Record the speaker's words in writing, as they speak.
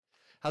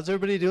How's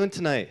everybody doing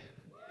tonight?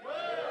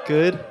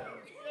 Good?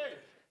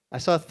 I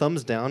saw a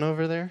thumbs down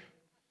over there.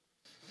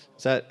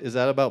 Is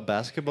that about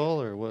basketball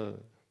or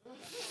what?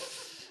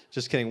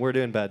 Just kidding. We're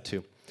doing bad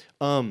too.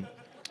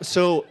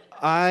 So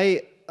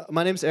my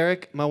name's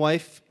Eric. My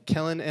wife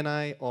Kellen and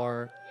I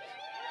are.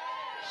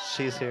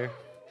 She's here.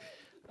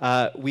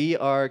 We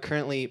are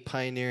currently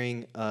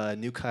pioneering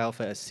New Chi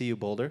Alpha at CU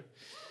Boulder.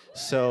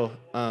 So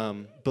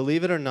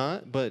believe it or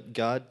not, but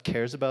God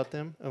cares about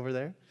them over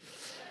there.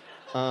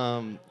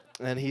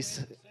 And he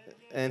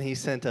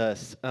sent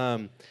us.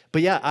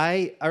 But yeah,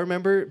 I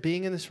remember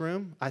being in this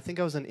room. I think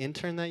I was an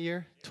intern that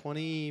year,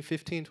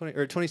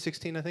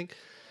 2016, I think.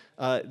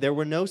 There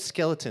were no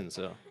skeletons,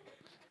 though.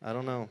 I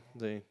don't know.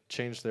 They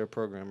changed their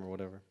program or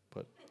whatever.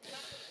 But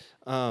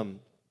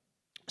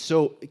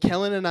so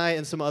Kellen and I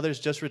and some others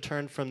just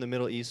returned from the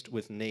Middle East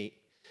with Nate.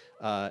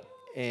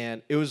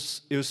 And it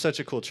was such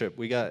a cool trip.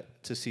 We got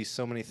to see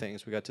so many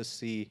things. We got to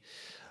see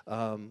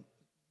the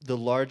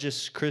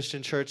largest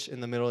Christian church in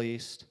the Middle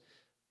East.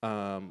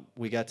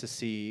 We got to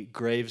see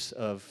graves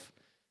of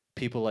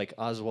people like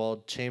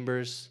Oswald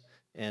Chambers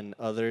and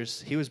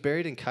others. He was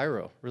buried in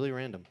Cairo, really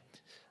random.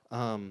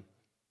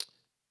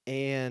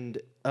 And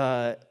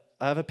I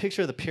have a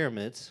picture of the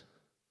pyramids.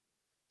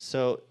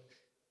 So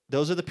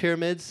those are the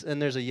pyramids,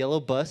 and there's a yellow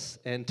bus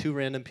and two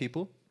random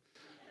people.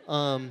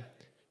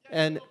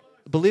 And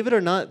believe it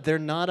or not, they're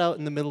not out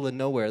in the middle of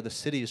nowhere. The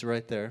city is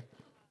right there.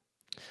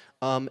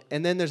 And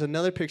then there's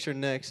another picture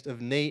next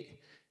of Nate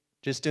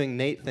just doing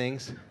Nate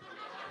things.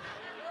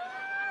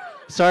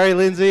 Sorry,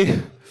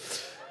 Lindsay.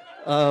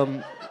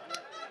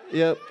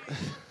 Yep.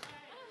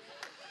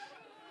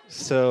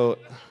 So,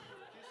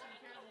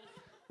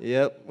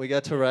 yep, we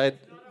got to ride.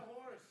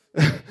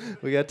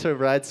 We got to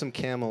ride some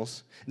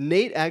camels.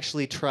 Nate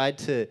actually tried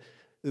to.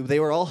 They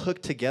were all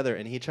hooked together,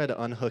 and he tried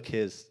to unhook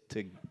his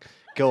to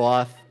go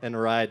off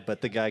and ride, but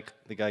the guy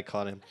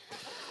caught him.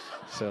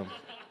 So,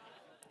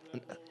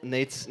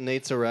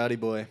 Nate's a rowdy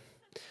boy.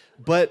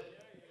 But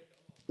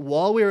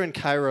while we were in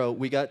Cairo,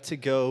 we got to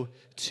go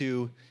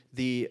to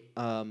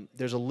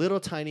there's a little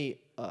tiny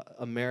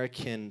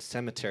American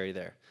cemetery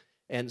there.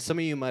 And some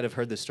of you might have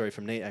heard this story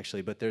from Nate,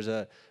 actually, but there's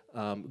a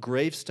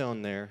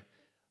gravestone there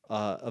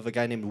of a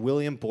guy named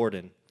William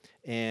Borden.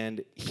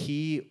 And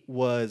he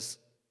was,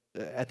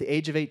 at the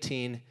age of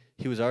 18,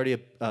 he was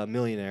already a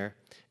millionaire.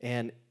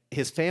 And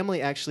his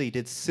family actually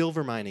did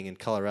silver mining in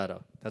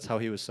Colorado. That's how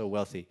he was so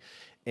wealthy.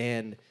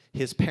 And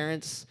his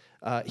parents,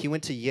 he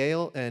went to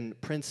Yale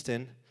and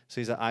Princeton, so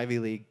he's an Ivy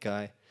League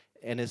guy.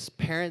 And his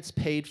parents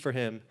paid for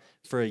him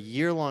for a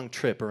year-long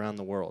trip around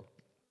the world.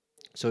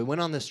 So he went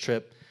on this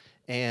trip,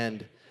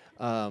 and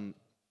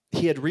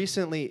he had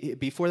recently,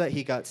 before that,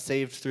 he got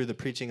saved through the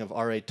preaching of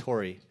R.A.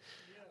 Torrey.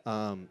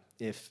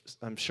 If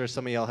I'm sure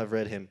some of y'all have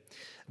read him.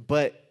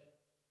 But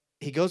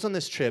he goes on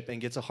this trip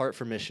and gets a heart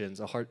for missions,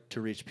 a heart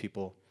to reach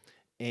people.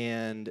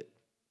 And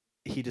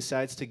he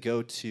decides to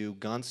go to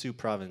Gansu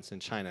province in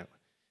China,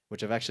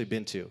 which I've actually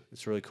been to.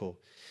 It's really cool.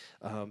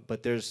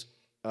 But there's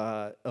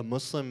a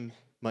Muslim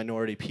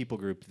minority people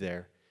group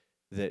there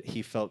that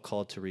he felt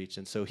called to reach.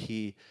 And so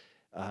he,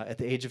 at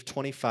the age of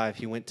 25,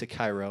 he went to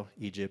Cairo,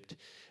 Egypt,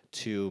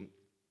 to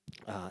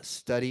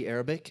study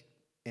Arabic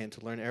and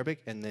to learn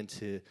Arabic and then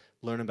to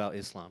learn about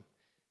Islam.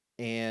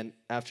 And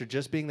after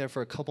just being there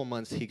for a couple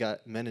months, he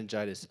got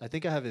meningitis. I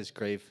think I have his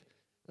grave,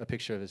 a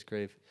picture of his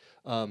grave.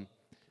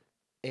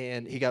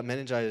 And he got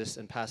meningitis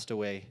and passed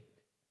away.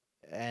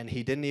 And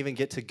he didn't even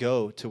get to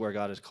go to where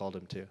God has called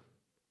him to.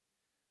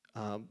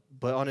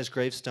 But on his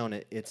gravestone,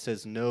 it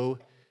says, no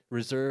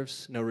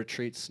reserves, no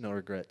retreats, no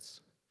regrets.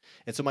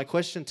 And so my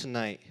question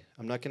tonight,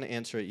 I'm not going to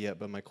answer it yet,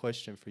 but my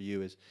question for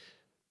you is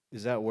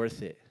that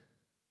worth it?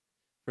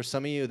 For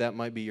some of you, that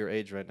might be your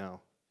age right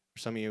now. For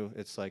some of you,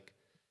 it's like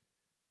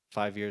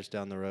 5 years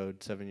down the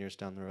road, 7 years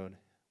down the road.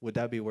 Would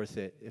that be worth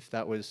it if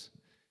that was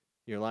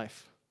your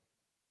life?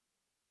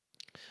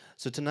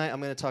 So tonight, I'm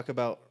going to talk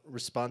about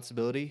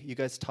responsibility. You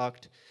guys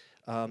talked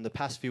the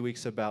past few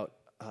weeks about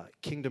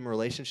kingdom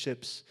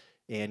relationships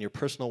and your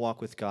personal walk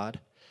with God.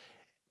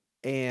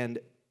 And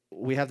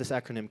we have this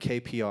acronym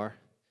KPR,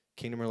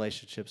 Kingdom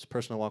Relationships,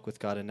 Personal Walk with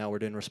God, and now we're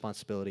doing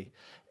responsibility.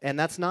 And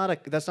that's not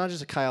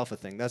just a Chi Alpha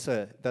thing. That's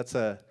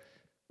a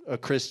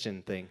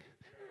Christian thing.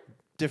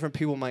 Different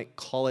people might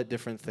call it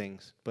different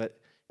things,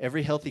 but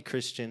every healthy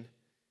Christian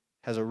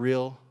has a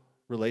real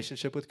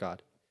relationship with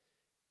God.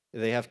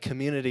 They have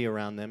community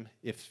around them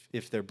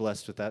if they're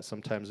blessed with that.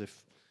 Sometimes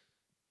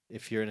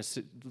if you're in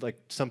like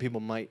some people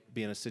might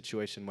be in a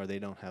situation where they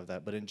don't have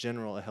that, but in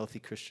general, a healthy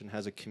Christian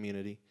has a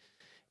community.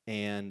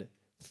 And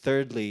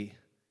thirdly,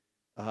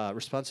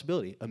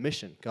 responsibility, a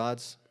mission.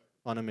 God's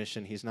on a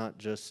mission. He's not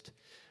just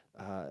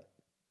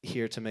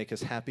here to make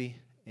us happy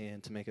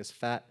and to make us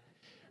fat,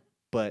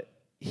 but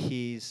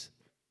he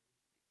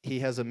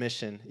has a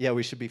mission. Yeah,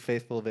 we should be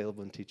faithful,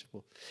 available, and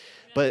teachable.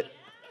 But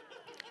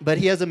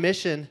he has a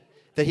mission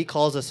that he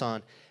calls us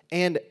on.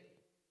 And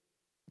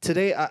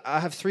today, I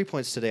have 3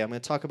 points today. I'm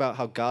going to talk about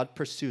how God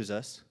pursues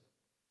us,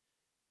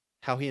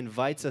 how he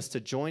invites us to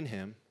join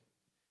him,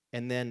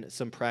 and then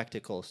some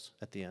practicals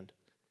at the end.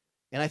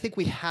 And I think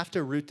we have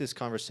to root this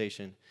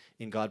conversation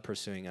in God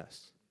pursuing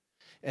us.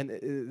 And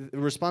the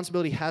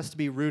responsibility has to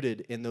be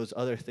rooted in those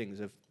other things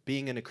of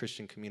being in a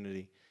Christian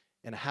community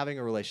and having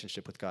a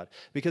relationship with God.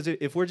 Because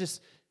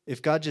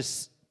if God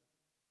just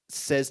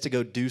says to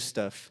go do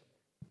stuff,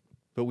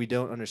 but we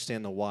don't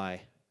understand the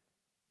why,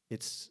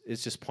 it's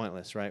just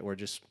pointless, right? We're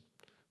just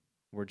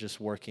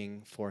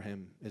working for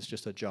him. It's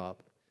just a job.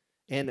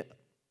 And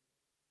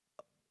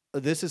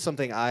this is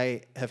something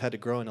I have had to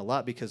grow in a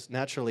lot, because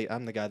naturally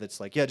I'm the guy that's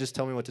like, yeah, just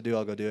tell me what to do,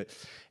 I'll go do it.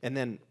 And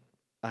then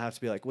I have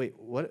to be like, wait,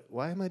 what?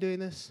 Why am I doing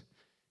this?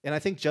 And I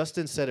think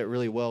Justin said it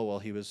really well while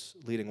he was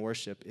leading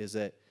worship, is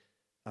that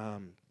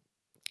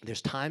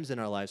there's times in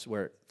our lives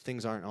where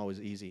things aren't always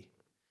easy.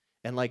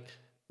 And like,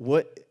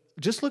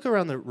 just look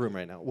around the room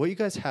right now. What you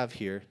guys have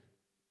here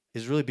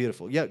is really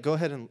beautiful. Yeah, go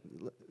ahead and,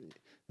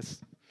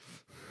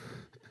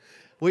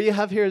 what you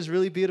have here is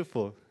really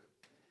beautiful.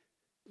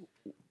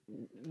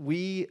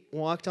 We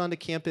walked onto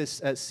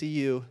campus at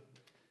CU.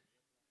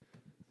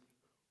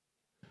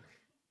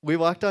 We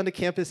walked onto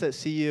campus at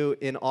CU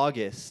in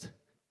August.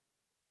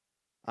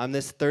 I'm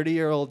this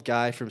 30-year-old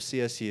guy from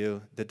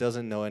CSU that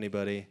doesn't know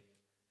anybody,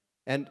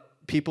 and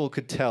people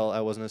could tell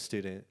I wasn't a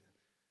student.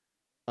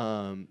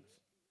 And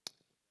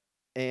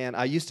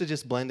I used to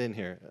just blend in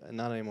here,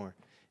 not anymore.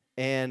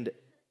 And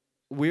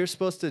we're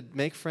supposed to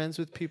make friends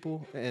with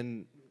people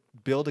and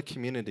build a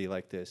community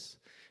like this.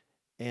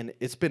 And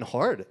it's been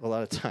hard a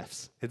lot of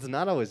times. It's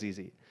not always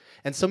easy.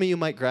 And some of you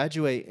might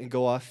graduate and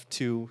go off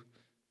to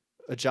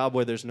a job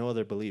where there's no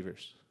other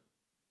believers.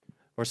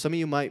 Or some of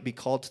you might be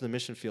called to the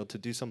mission field to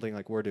do something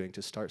like we're doing,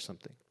 to start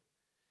something.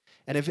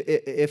 And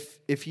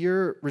if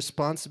your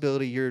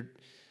responsibility, your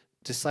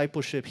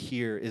discipleship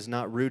here is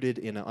not rooted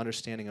in an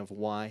understanding of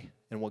why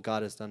and what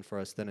God has done for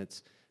us, then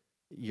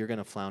you're going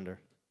to flounder.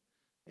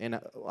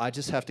 And I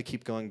just have to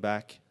keep going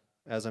back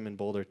as I'm in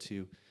Boulder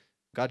to,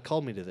 God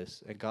called me to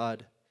this, and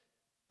God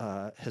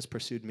has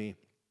pursued me,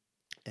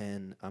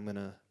 and I'm going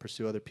to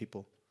pursue other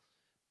people.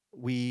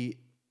 We,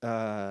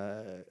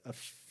 2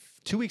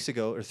 weeks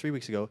ago, or 3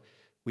 weeks ago,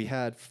 we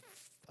had,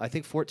 I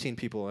think, 14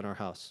 people in our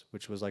house,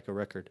 which was like a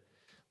record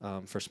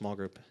for small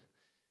group.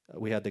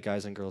 We had the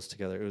guys and girls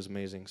together. It was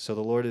amazing. So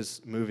the Lord is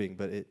moving,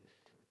 but it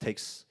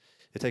takes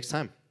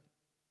time.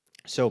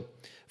 So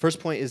first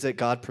point is that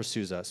God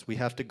pursues us. We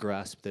have to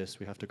grasp this.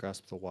 We have to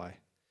grasp the why.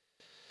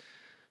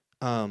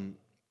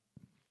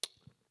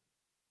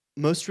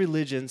 Most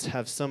religions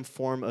have some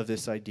form of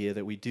this idea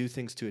that we do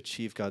things to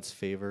achieve God's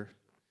favor,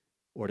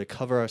 or to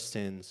cover our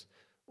sins,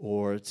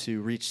 or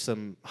to reach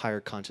some higher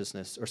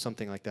consciousness, or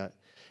something like that.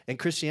 And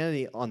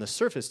Christianity, on the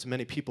surface, to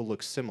many people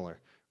looks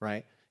similar,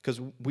 right? Because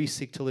we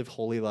seek to live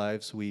holy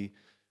lives. We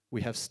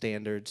have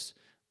standards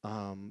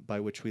by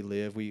which we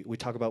live. We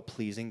talk about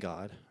pleasing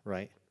God,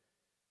 right?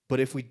 But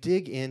if we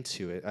dig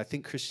into it, I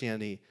think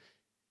Christianity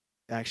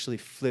actually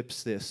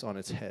flips this on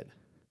its head.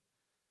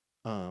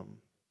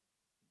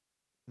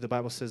 The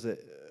Bible says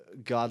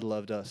that God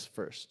loved us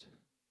first.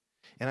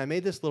 And I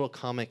made this little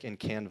comic in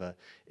Canva.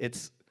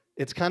 It's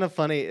kind of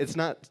funny. It's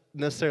not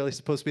necessarily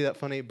supposed to be that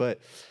funny,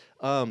 but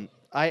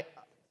I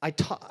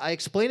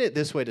explain it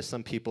this way to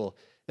some people.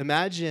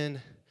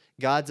 Imagine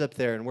God's up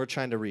there and we're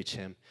trying to reach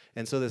him.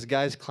 And so this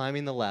guy's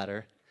climbing the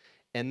ladder,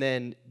 and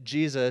then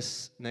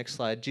Jesus, next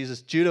slide,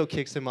 Jesus judo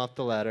kicks him off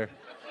the ladder.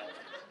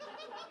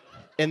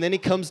 And then he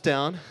comes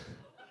down,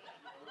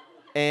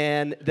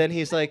 and then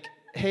he's like,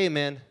 hey,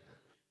 man,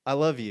 I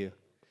love you,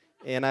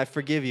 and I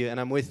forgive you, and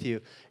I'm with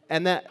you.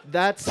 And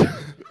that's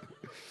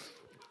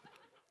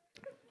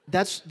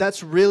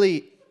that's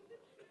really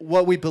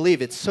what we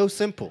believe. It's so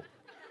simple.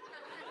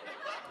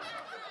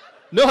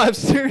 No, I'm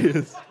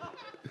serious.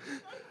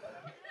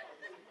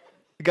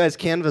 Guys,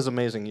 Canva's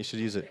amazing. You should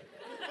use it.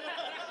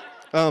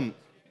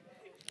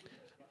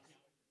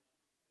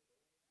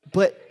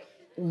 But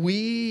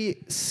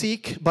we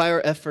seek by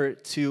our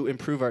effort to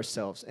improve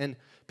ourselves. And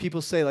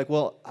people say, like,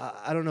 well,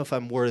 I don't know if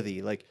I'm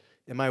worthy. Like,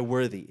 am I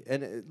worthy?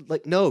 And,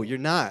 like, no, you're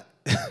not.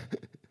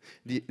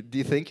 Do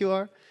you think you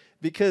are?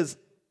 Because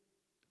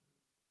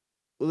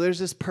there's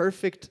this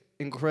perfect,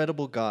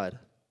 incredible God.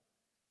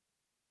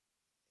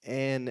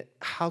 And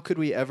how could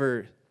we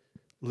ever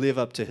live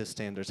up to his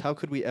standards? How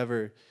could we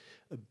ever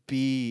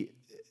be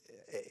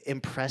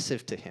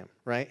impressive to him,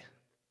 right?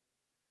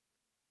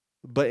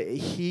 But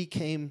he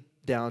came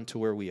down to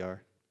where we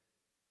are.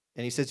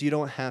 And he says, you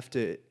don't have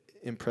to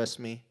impress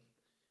me,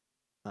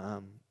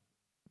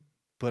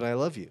 but I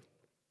love you.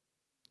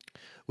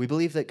 We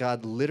believe that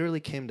God literally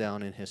came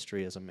down in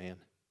history as a man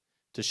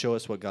to show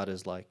us what God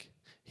is like.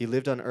 He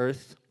lived on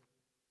earth,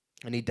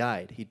 and he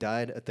died. He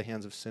died at the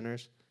hands of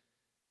sinners,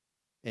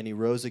 and he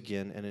rose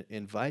again, and it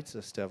invites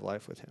us to have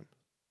life with him.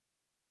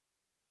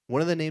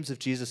 One of the names of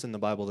Jesus in the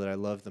Bible that I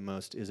love the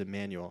most is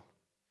Emmanuel,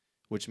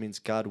 which means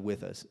God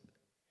with us.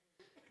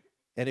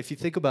 And if you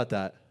think about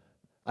that,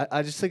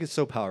 I just think it's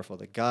so powerful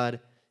that God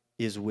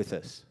is with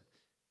us.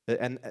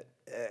 And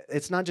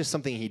it's not just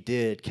something he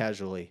did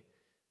casually,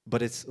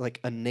 but it's like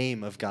a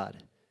name of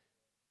God.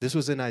 This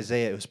was in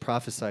Isaiah. It was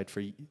prophesied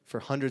for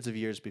hundreds of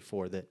years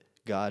before that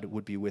God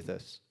would be with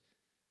us.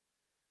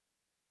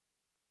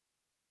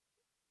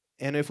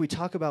 And if we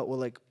talk about, well,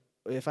 like,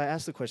 if I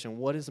ask the question,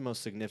 what is the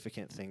most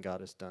significant thing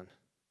God has done?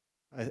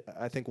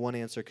 I think one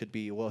answer could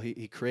be, well,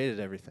 he created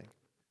everything.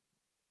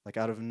 Like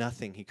out of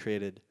nothing, he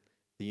created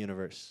the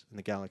universe and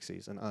the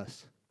galaxies and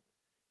us.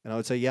 And I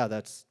would say, yeah,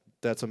 that's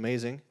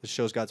amazing. It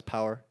shows God's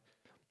power.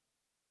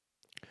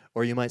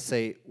 Or you might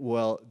say,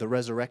 well, the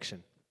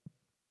resurrection,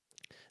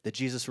 that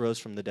Jesus rose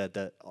from the dead,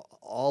 that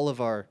all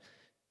of our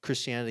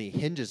Christianity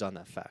hinges on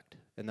that fact.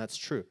 And that's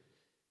true.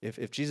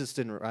 If Jesus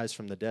didn't rise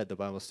from the dead, the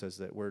Bible says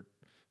that we're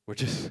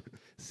just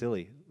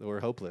silly, that we're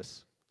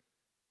hopeless.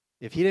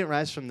 If he didn't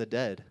rise from the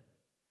dead,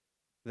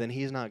 then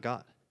he's not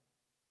God.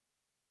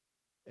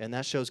 And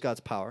that shows God's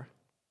power.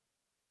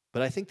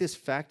 But I think this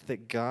fact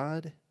that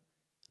God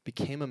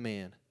became a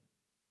man,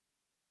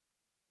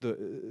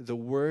 the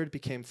Word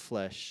became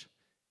flesh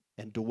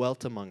and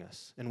dwelt among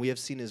us, and we have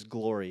seen his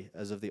glory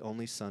as of the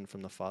only Son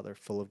from the Father,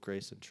 full of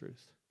grace and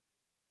truth.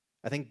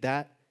 I think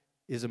that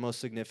is the most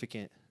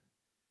significant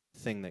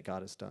thing that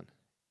God has done.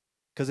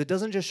 Because it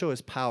doesn't just show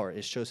his power,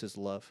 it shows his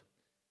love.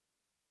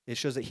 It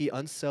shows that he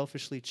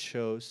unselfishly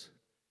chose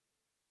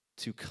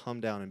to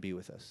come down and be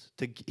with us.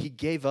 He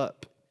gave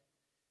up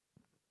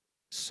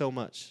so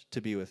much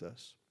to be with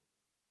us.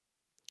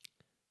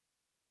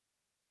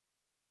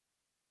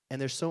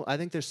 And I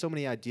think there's so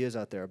many ideas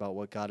out there about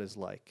what God is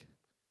like.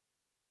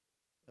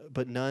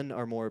 But none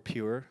are more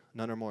pure,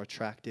 none are more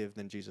attractive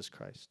than Jesus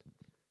Christ.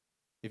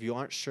 If you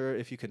aren't sure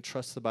if you can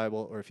trust the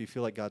Bible or if you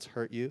feel like God's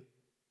hurt you,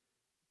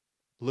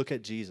 look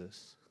at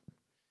Jesus.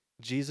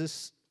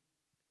 Jesus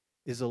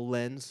is a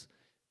lens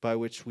by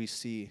which we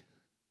see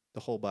the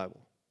whole Bible.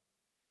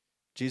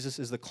 Jesus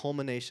is the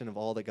culmination of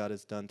all that God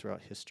has done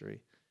throughout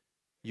history.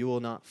 You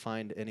will not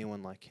find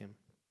anyone like him.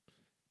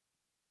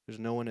 There's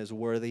no one as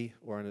worthy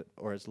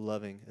or as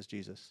loving as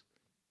Jesus.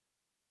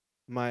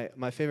 My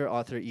favorite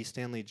author, E.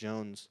 Stanley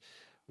Jones,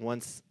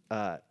 once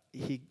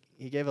he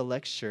gave a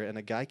lecture, and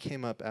a guy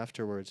came up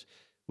afterwards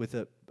with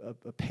a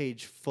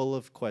page full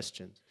of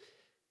questions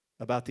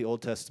about the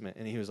Old Testament,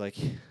 and he was like,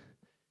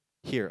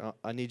 here,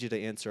 I need you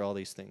to answer all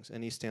these things.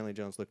 And E. Stanley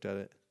Jones looked at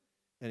it,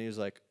 and he was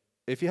like,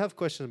 if you have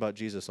questions about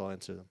Jesus, I'll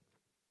answer them.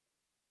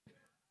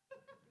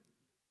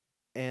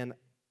 And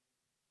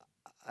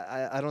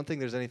I don't think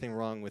there's anything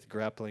wrong with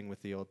grappling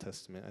with the Old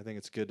Testament. I think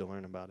it's good to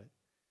learn about it.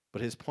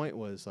 But his point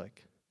was,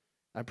 like,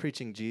 I'm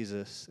preaching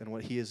Jesus and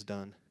what he has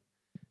done.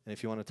 And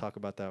if you want to talk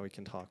about that, we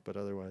can talk. But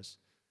otherwise,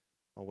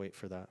 I'll wait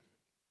for that.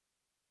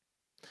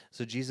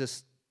 So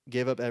Jesus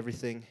gave up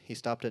everything. He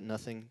stopped at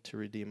nothing to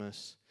redeem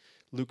us.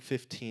 Luke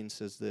 15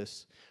 says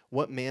this,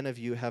 what man of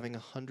you having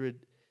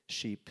 100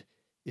 sheep,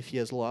 if he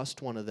has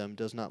lost one of them,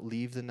 does not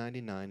leave the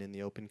 99 in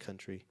the open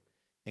country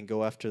and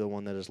go after the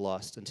one that is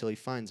lost until he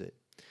finds it?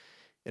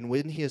 And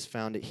when he has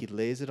found it, he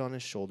lays it on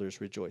his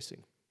shoulders,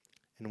 rejoicing.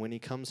 And when he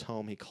comes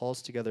home, he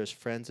calls together his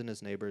friends and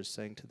his neighbors,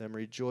 saying to them,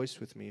 rejoice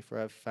with me, for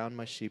I have found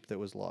my sheep that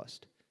was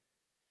lost.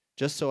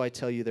 Just so I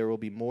tell you, there will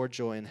be more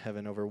joy in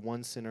heaven over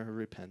one sinner who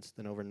repents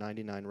than over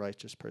 99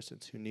 righteous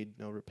persons who need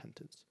no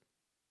repentance.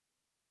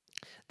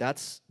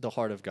 That's the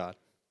heart of God,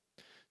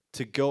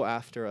 to go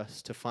after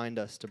us, to find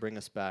us, to bring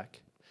us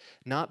back,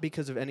 not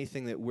because of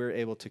anything that we're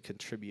able to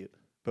contribute,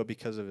 but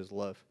because of his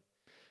love.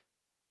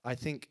 I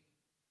think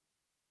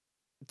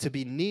to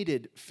be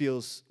needed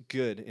feels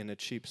good in a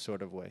cheap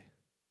sort of way.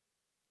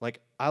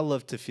 Like, I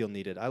love to feel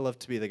needed. I love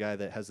to be the guy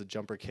that has the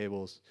jumper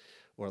cables,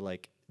 or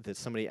like that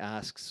somebody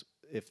asks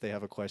if they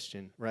have a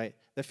question, right?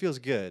 That feels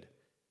good.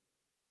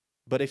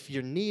 But if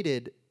you're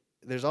needed,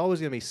 there's always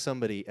going to be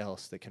somebody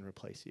else that can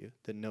replace you,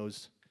 that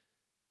knows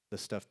the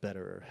stuff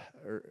better,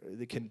 or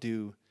that can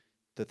do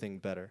the thing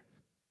better.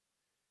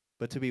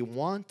 But to be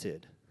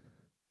wanted,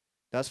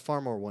 that's far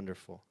more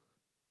wonderful.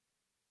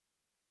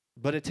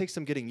 But it takes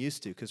some getting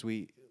used to, because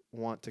we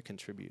want to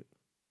contribute.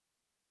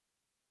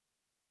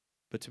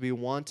 But to be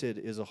wanted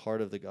is a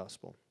heart of the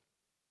gospel.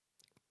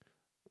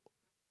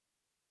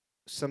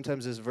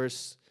 Sometimes this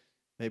verse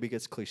maybe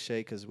gets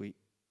cliche because we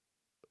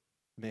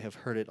may have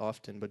heard it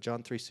often, but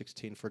John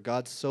 3:16, for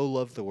God so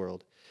loved the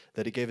world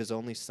that he gave his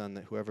only Son,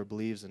 that whoever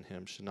believes in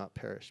him should not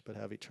perish but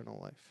have eternal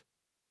life.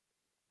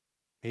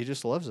 He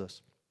just loves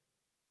us.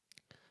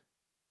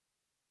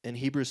 In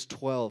Hebrews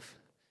 12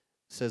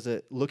 says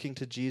that looking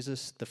to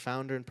Jesus, the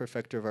founder and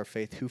perfecter of our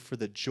faith, who for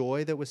the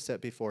joy that was set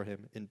before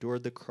him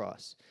endured the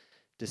cross,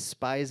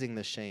 despising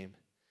the shame,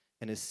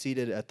 and is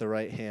seated at the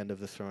right hand of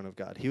the throne of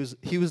God.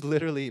 He was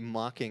literally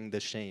mocking the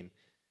shame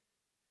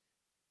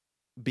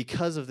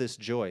because of this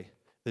joy.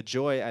 The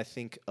joy, I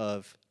think,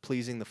 of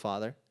pleasing the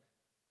Father,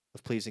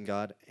 of pleasing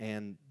God,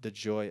 and the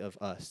joy of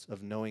us,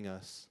 of knowing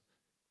us,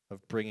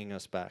 of bringing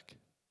us back.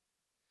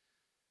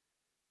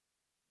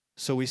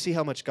 So we see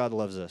how much God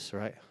loves us,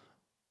 right?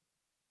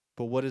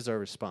 But what is our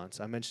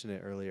response? I mentioned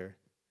it earlier,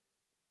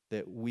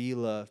 that we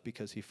love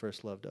because he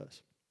first loved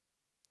us.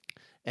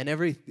 And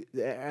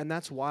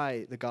that's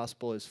why the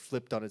gospel is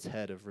flipped on its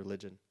head of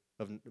religion,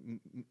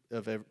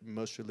 of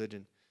most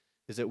religion,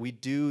 is that we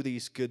do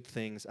these good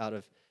things out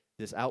of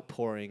this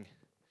outpouring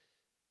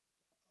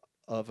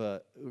of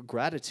a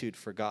gratitude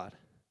for God.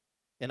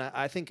 And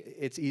I think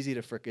it's easy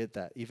to forget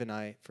that. Even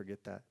I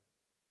forget that.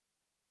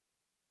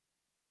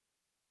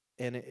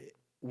 And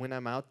when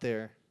I'm out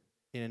there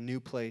in a new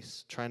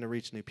place trying to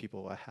reach new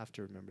people, I have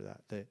to remember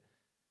that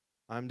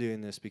I'm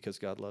doing this because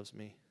God loves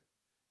me.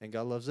 And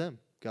God loves them.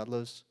 God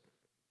loves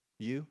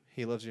you.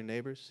 He loves your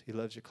neighbors. He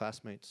loves your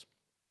classmates.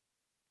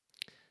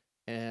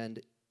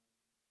 And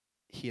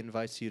he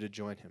invites you to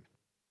join him.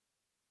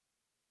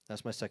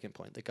 That's my second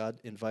point, that God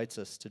invites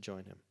us to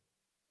join him.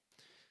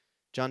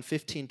 John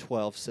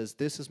 15:12 says,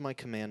 "This is my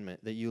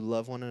commandment, that you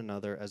love one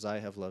another as I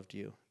have loved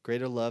you.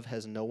 Greater love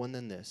has no one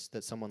than this,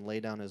 that someone lay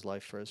down his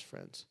life for his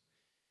friends.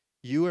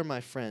 You are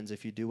my friends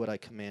if you do what I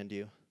command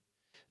you.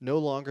 No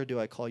longer do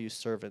I call you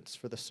servants,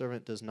 for the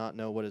servant does not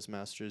know what his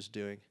master is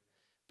doing.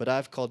 But I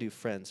have called you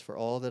friends, for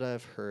all that I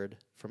have heard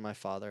from my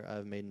Father I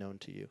have made known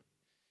to you.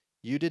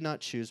 You did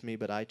not choose me,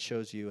 but I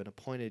chose you and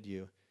appointed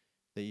you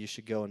that you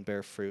should go and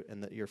bear fruit,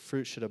 and that your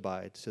fruit should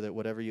abide, so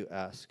whatever you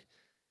ask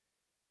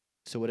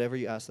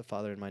the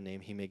Father in my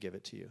name, he may give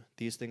it to you.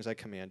 These things I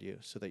command you,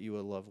 so that you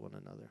will love one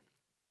another."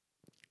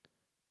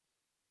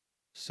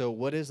 So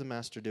what is the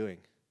Master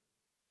doing?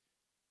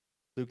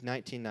 Luke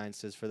 19:9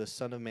 says, "For the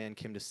Son of Man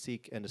came to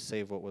seek and to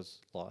save what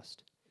was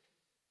lost."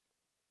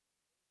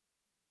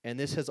 And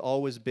this has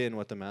always been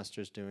what the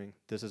Master's doing.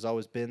 This has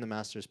always been the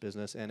Master's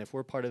business. And if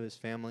we're part of his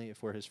family,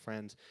 if we're his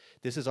friends,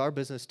 this is our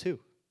business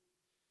too.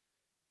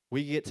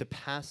 We get to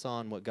pass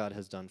on what God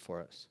has done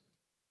for us.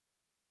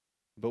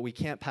 But we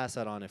can't pass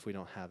that on if we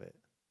don't have it.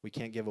 We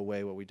can't give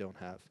away what we don't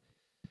have.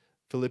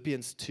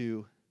 Philippians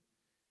 2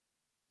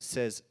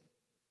 says,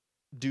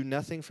 "Do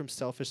nothing from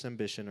selfish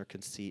ambition or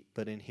conceit,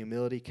 but in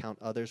humility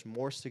count others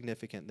more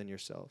significant than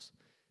yourselves.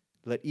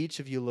 Let each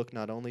of you look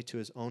not only to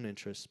his own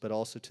interests, but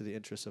also to the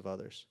interests of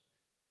others.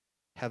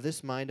 Have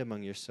this mind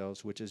among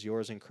yourselves, which is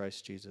yours in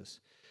Christ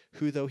Jesus,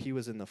 who, though he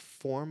was in the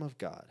form of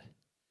God,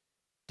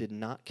 did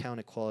not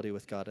count equality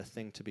with God a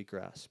thing to be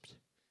grasped,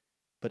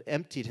 but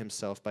emptied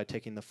himself by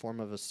taking the form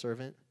of a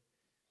servant,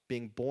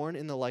 being born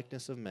in the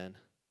likeness of men,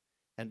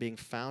 and being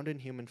found in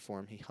human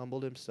form, he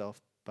humbled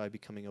himself by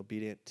becoming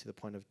obedient to the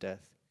point of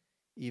death,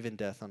 even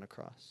death on a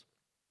cross."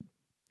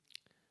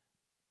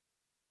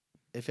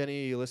 If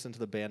any of you listen to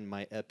the band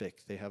My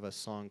Epic, they have a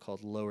song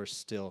called Lower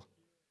Still.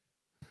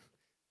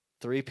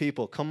 3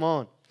 people, come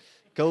on.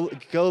 Go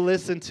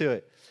listen to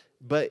it.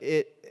 But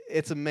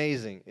it's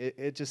amazing.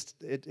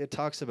 It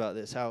talks about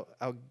this,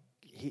 how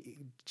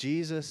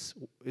Jesus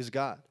is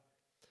God.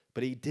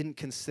 But he didn't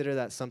consider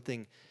that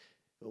something,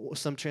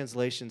 some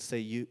translations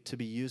say to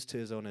be used to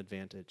his own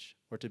advantage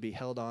or to be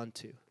held on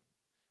to.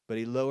 But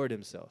he lowered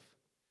himself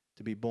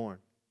to be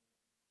born,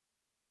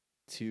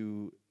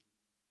 to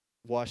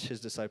wash his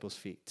disciples'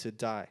 feet, to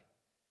die.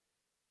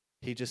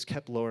 He just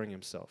kept lowering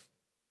himself.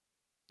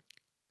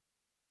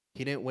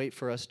 He didn't wait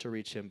for us to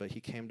reach him, but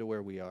he came to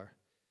where we are.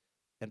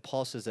 And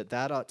Paul says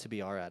that ought to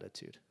be our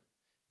attitude.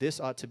 This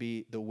ought to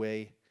be the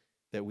way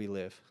that we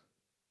live.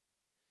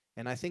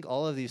 And I think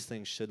all of these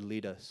things should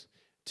lead us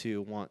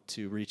to want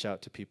to reach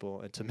out to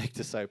people and to make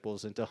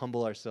disciples and to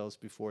humble ourselves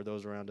before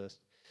those around us.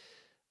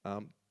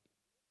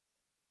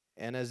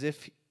 And as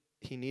if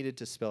he needed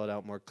to spell it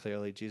out more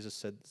clearly, Jesus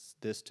said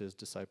this to his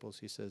disciples.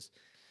 He says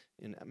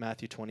in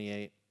Matthew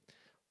 28,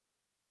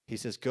 he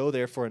says, "Go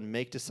therefore and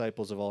make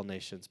disciples of all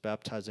nations,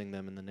 baptizing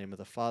them in the name of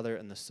the Father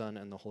and the Son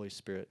and the Holy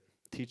Spirit,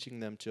 teaching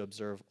them to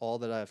observe all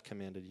that I have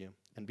commanded you.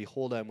 And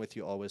behold, I am with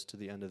you always to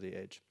the end of the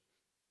age."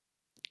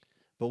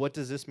 But what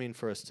does this mean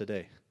for us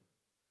today?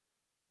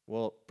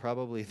 Well,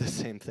 probably the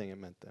same thing it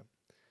meant then.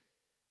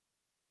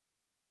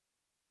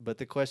 But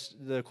the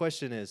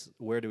question is,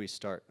 where do we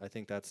start? I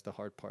think that's the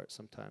hard part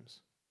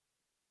sometimes.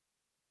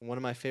 One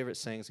of my favorite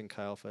sayings in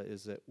Chi Alpha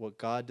is that what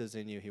God does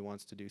in you, he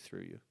wants to do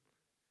through you.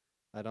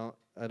 I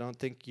don't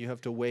think you have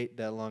to wait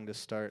that long to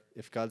start.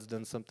 If God's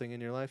done something in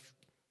your life,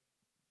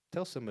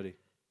 tell somebody.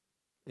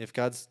 If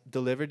God's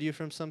delivered you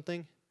from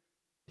something,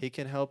 he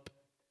can help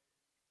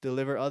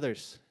deliver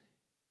others.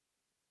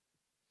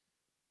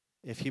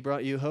 If he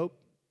brought you hope,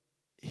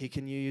 he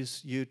can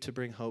use you to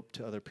bring hope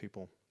to other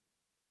people.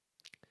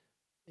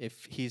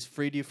 If he's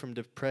freed you from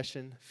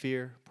depression,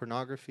 fear,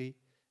 pornography,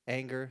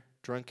 anger,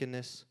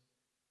 drunkenness,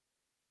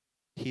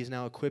 he's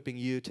now equipping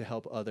you to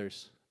help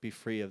others be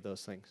free of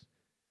those things.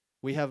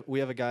 We have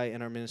a guy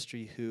in our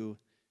ministry who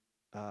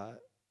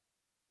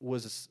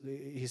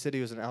he said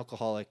he was an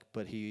alcoholic,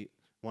 but he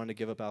wanted to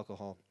give up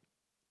alcohol.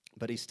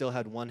 But he still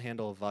had one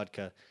handle of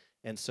vodka.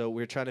 And so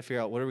we were trying to figure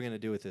out, what are we going to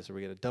do with this? Are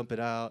we going to dump it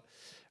out?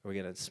 Are we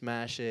going to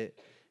smash it?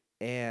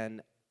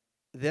 And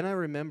then I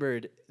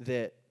remembered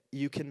that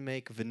you can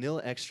make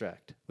vanilla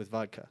extract with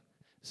vodka.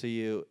 So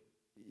you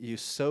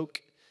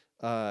soak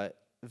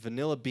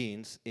vanilla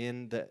beans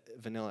in the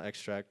vanilla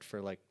extract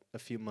for like a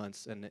few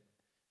months, you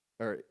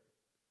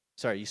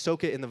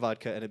soak it in the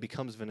vodka and it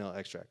becomes vanilla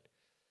extract.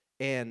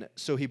 And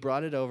so he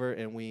brought it over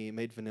and we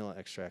made vanilla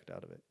extract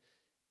out of it.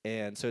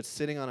 And so it's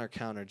sitting on our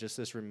counter, just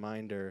this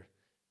reminder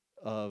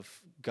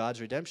of God's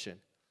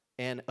redemption.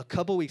 And a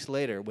couple weeks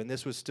later, when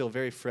this was still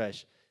very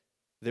fresh,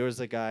 there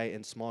was a guy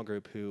in small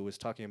group who was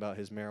talking about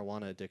his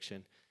marijuana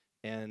addiction.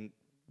 And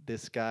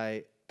this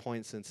guy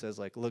points and says,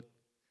 like, look,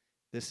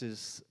 this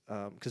is,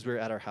 because we were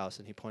at our house,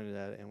 and he pointed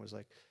at it and was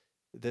like,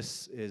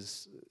 this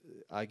is,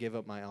 I gave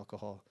up my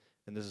alcohol,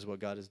 and this is what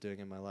God is doing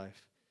in my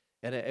life.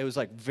 And it was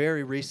like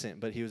very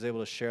recent, but he was able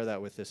to share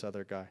that with this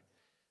other guy.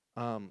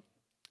 And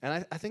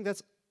I think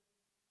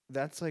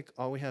that's like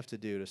all we have to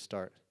do to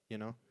start, you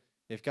know?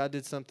 If God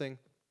did something,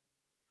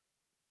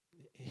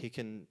 he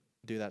can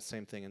do that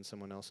same thing in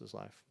someone else's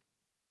life.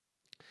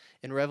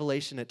 In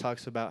Revelation, it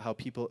talks about how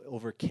people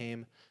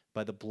overcame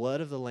by the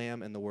blood of the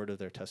Lamb and the word of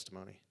their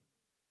testimony.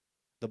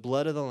 The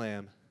blood of the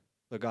Lamb,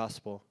 the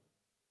gospel,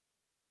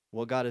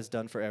 what God has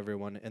done for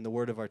everyone, and the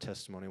word of our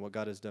testimony, what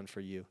God has done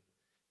for you.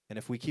 And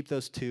if we keep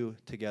those two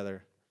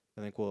together,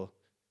 I think we'll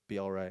be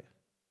all right.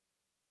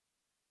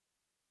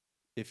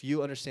 If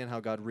you understand how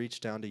God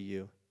reached down to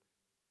you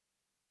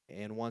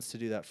and wants to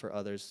do that for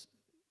others,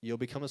 you'll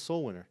become a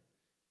soul winner.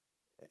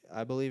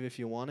 I believe if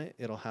you want it,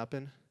 it'll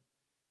happen.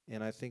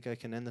 And I think I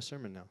can end the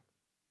sermon now.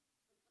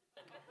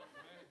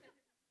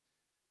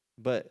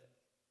 But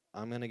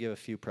I'm going to give a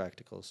few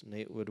practicals.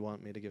 Nate would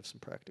want me to give some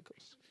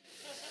practicals.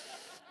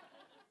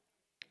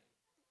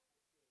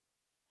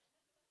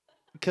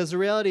 Because the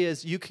reality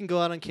is, you can go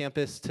out on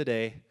campus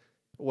today,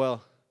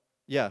 well,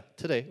 yeah,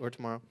 today or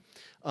tomorrow,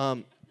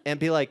 and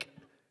be like,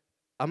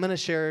 I'm going to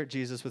share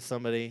Jesus with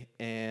somebody,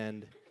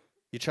 and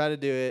you try to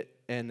do it,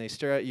 and they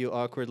stare at you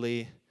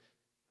awkwardly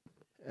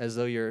as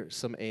though you're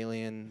some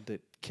alien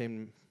that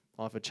came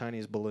off a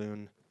Chinese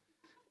balloon,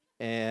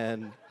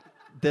 and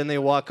then they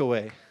walk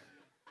away.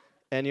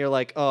 And you're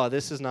like, oh,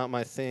 this is not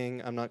my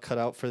thing. I'm not cut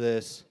out for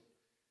this.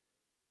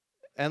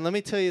 And let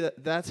me tell you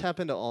that's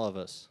happened to all of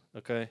us,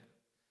 okay?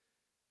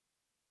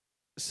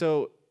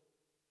 So,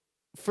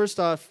 first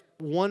off,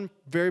 one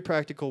very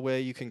practical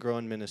way you can grow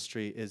in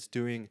ministry is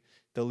doing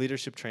the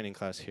leadership training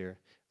class here.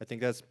 I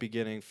think that's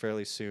beginning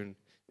fairly soon.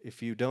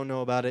 If you don't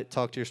know about it,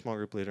 talk to your small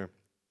group leader.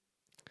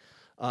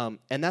 And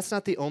that's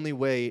not the only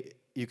way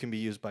you can be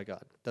used by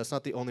God. That's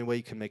not the only way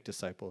you can make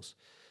disciples.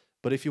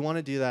 But if you want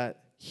to do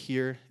that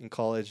here in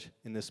college,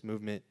 in this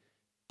movement,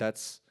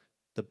 that's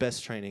the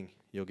best training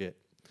you'll get.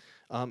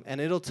 And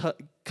it'll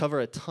cover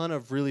a ton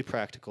of really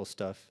practical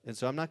stuff. And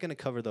so I'm not going to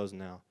cover those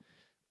now.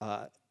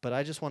 But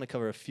I just want to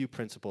cover a few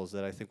principles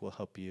that I think will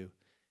help you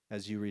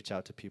as you reach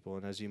out to people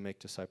and as you make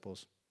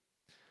disciples.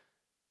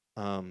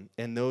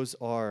 And those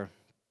are,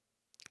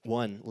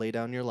 1, lay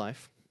down your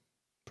life.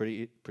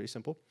 Pretty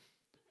simple.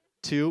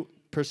 2,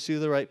 pursue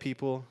the right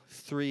people.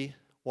 3,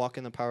 walk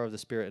in the power of the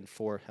Spirit. And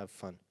 4, have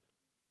fun.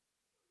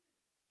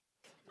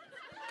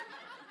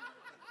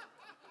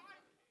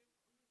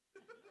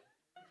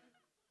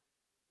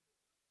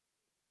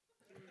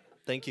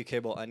 Thank you,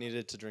 Cable. I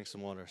needed to drink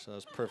some water, so that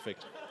was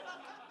perfect.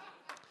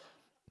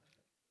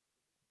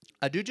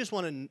 I do just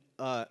want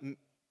to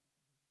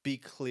be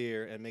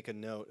clear and make a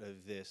note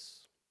of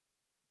this.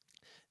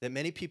 That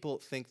many people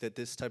think that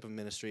this type of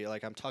ministry,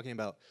 like I'm talking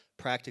about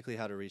practically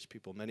how to reach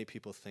people, many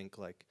people think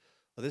like,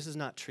 well, this is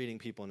not treating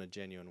people in a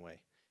genuine way.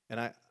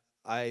 And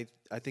I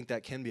think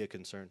that can be a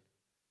concern.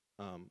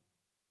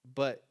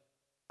 But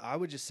I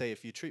would just say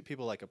if you treat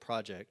people like a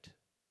project,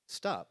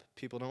 stop.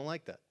 People don't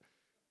like that.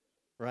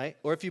 Right?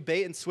 Or if you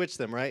bait and switch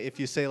them, right? If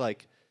you say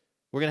like,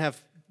 we're going to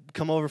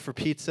come over for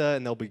pizza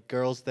and there'll be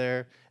girls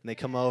there and they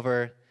come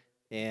over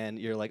and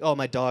you're like, oh,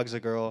 my dog's a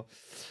girl.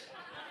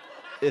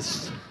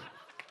 It's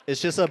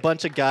just a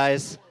bunch of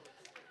guys.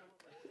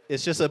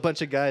 It's just a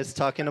bunch of guys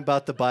talking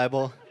about the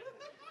Bible.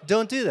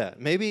 Don't do that.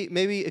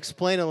 Maybe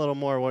explain a little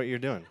more what you're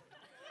doing.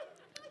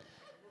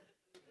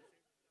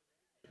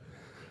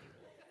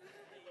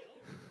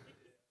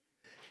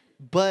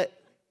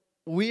 But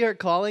we are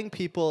calling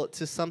people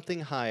to something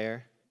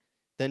higher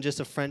than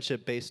just a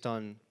friendship based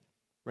on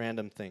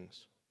random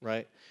things,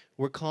 right?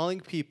 We're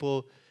calling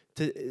people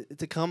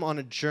to come on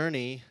a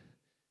journey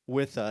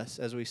with us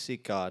as we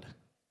seek God,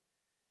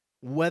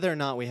 whether or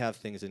not we have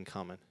things in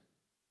common.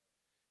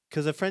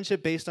 Because a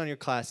friendship based on your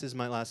classes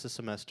might last a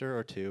semester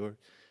or 2, or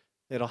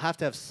it'll have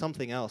to have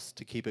something else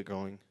to keep it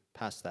going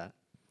past that.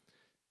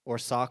 Or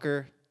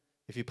soccer,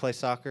 if you play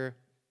soccer,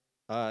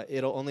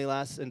 it'll only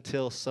last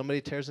until somebody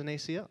tears an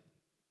ACL.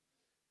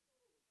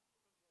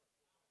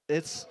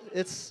 It's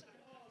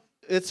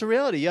a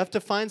reality. You have to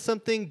find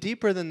something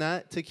deeper than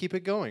that to keep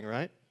it going,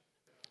 right?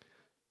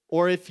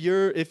 Or if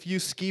you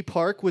ski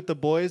park with the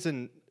boys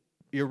and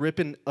you're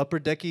ripping upper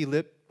decky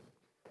lip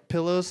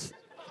pillows,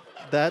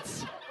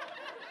 that's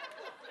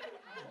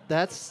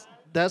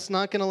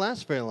not going to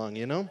last very long,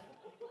 you know?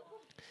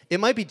 It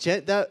might be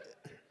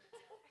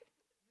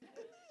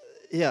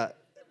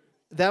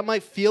that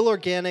might feel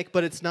organic,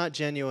 but it's not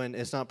genuine,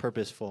 it's not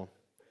purposeful.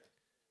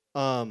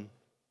 And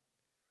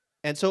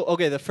so,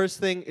 okay, the first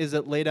thing is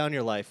that lay down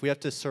your life. We have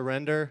to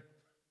surrender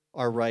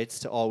our rights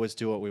to always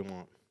do what we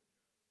want.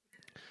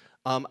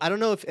 I don't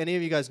know if any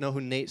of you guys know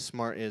who Nate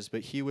Smart is,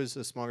 but he was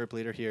a small group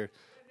leader here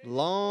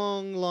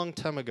long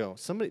time ago.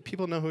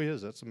 People know who he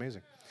is. That's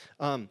amazing.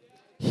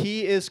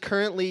 He's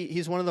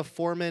one of the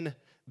foremen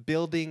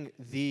building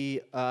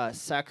the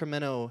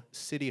Sacramento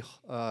City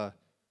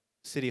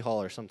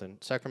Hall or something.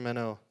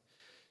 Sacramento.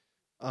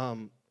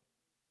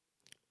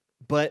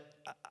 But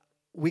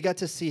we got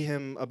to see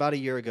him about a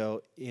year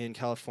ago in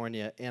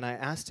California, and I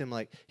asked him,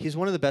 like, he's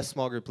one of the best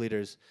small group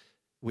leaders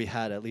we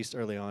had, at least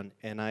early on,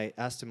 and I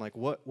asked him, like,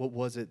 what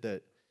was it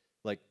that,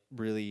 like,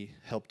 really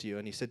helped you?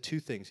 And he said two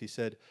things. He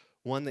said,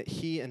 one, that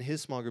he and his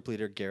small group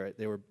leader, Garrett,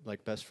 they were,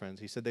 like, best friends.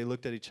 He said they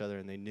looked at each other,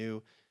 and they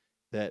knew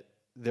that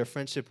their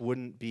friendship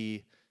wouldn't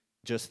be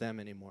just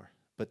them anymore,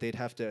 but they'd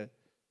have to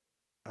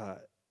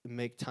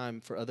make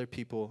time for other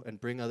people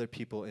and bring other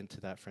people into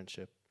that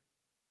friendship.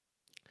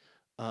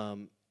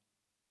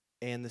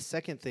 And the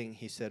second thing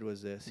he said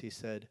was this. He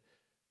said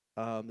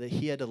that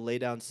he had to lay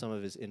down some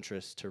of his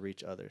interests to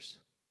reach others.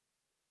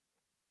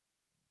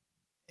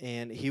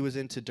 And he was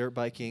into dirt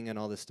biking and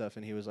all this stuff,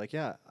 and he was like,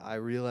 yeah, I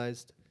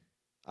realized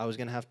I was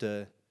going to have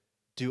to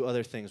do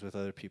other things with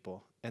other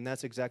people. And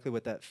that's exactly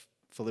what that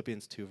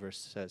Philippians 2 verse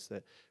says,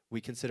 that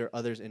we consider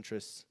others'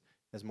 interests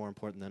as more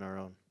important than our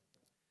own.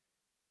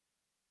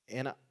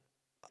 And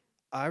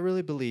I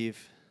really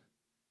believe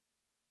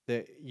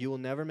that you will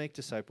never make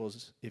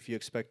disciples if you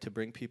expect to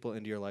bring people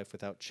into your life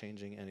without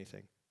changing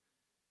anything.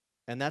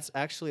 And that's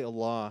actually a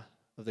law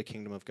of the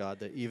kingdom of God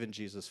that even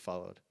Jesus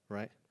followed,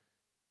 right?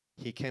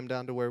 He came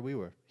down to where we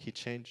were. He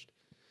changed.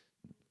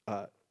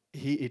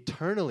 He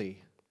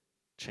eternally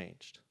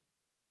changed.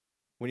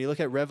 When you look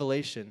at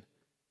Revelation,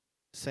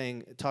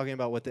 talking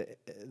about what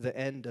the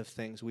end of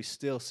things, we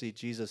still see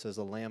Jesus as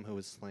a lamb who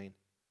was slain.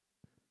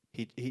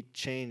 He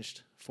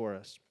changed for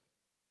us.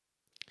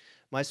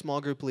 My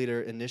small group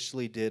leader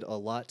initially did a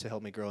lot to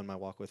help me grow in my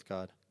walk with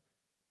God.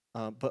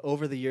 But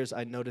over the years,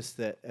 I noticed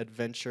that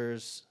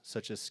adventures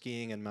such as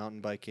skiing and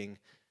mountain biking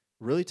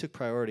really took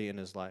priority in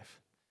his life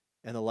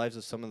and the lives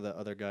of some of the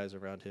other guys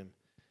around him.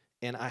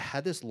 And I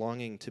had this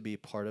longing to be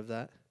part of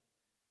that,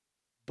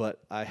 but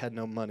I had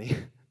no money.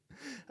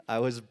 I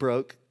was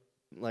broke,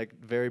 like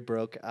very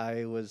broke.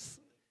 I was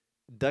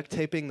duct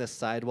taping the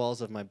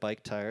sidewalls of my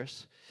bike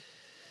tires,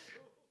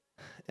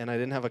 and I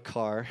didn't have a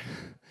car.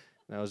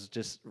 And I was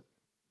just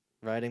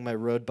riding my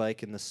road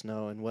bike in the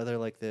snow and weather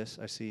like this.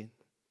 I see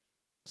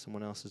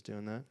someone else is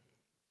doing that.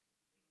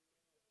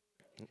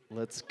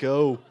 Let's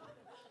go.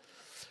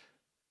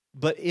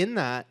 But in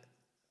that,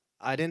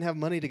 I didn't have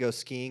money to go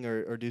skiing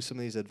or do some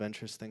of these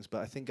adventurous things,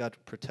 but I think God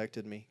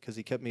protected me because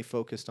he kept me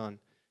focused on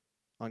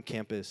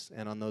campus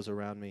and on those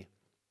around me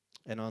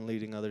and on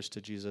leading others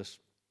to Jesus.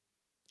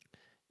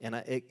 And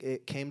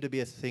it came to be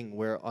a thing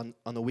where on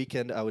the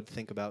weekend I would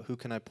think about who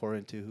can I pour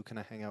into, who can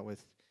I hang out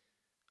with.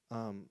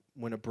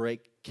 When a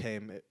break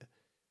came,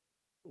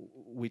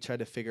 we tried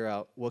to figure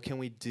out what can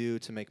we do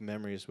to make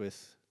memories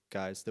with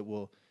guys that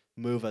will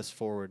move us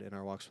forward in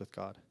our walks with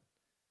God.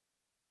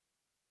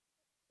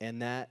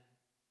 And that,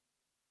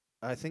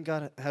 I think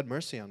God had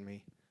mercy on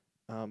me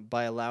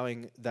by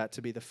allowing that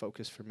to be the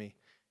focus for me.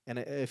 And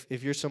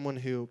if you're someone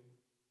who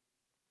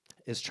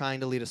is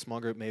trying to lead a small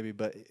group maybe,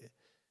 but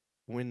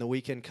when the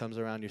weekend comes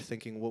around, you're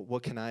thinking,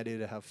 what can I do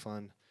to have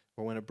fun?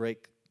 Or when a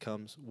break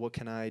comes, what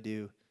can I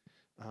do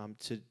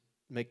to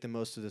make the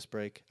most of this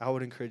break? I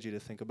would encourage you to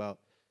think about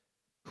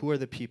who are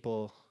the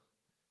people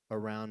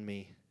around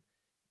me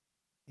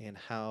and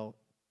how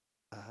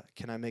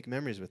can I make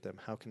memories with them?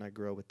 How can I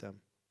grow with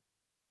them?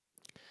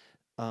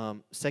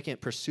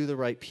 Second, pursue the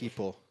right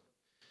people.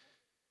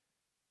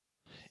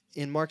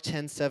 In Mark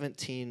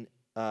 10:17,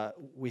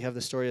 we have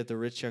the story of the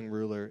rich young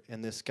ruler,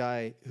 and this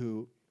guy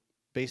who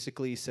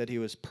basically said he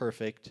was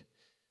perfect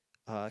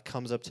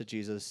comes up to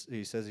Jesus.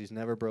 He says he's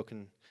never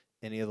broken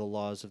any of the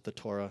laws of the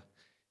Torah,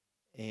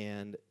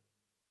 and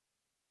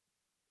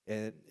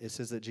it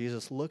says that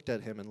Jesus looked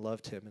at him and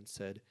loved him and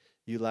said,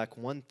 "You lack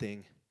one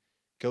thing.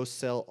 Go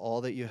sell all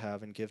that you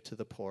have and give to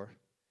the poor,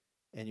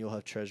 and you'll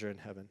have treasure in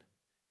heaven.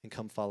 And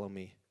come follow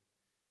me."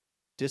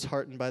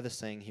 Disheartened by the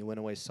saying, he went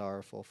away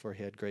sorrowful, for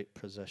he had great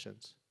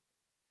possessions.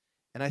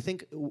 And I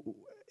think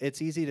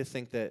it's easy to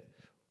think that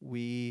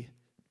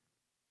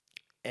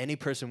any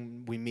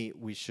person we meet,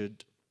 we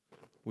should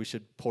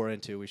pour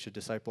into, we should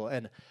disciple.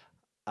 And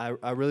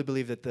I really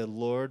believe that the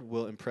Lord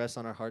will impress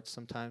on our hearts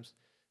sometimes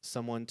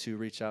someone to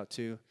reach out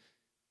to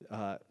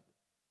that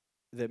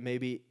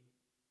maybe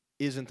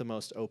isn't the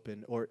most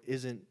open or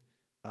isn't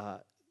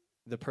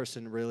the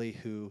person really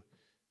who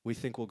we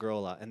think will grow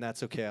a lot. And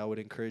that's okay. I would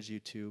encourage you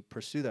to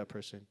pursue that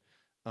person.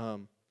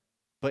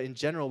 But in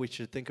general, we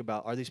should think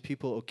about, are these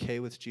people okay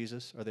with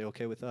Jesus? Are they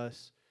okay with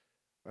us?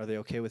 Are they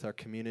okay with our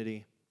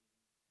community?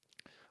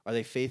 Are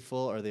they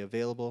faithful? Are they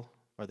available?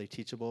 Are they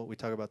teachable? We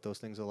talk about those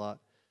things a lot.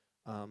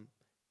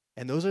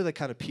 And those are the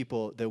kind of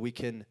people that we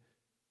can,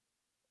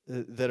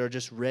 that are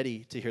just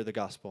ready to hear the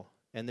gospel.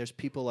 And there's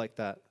people like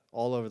that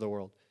all over the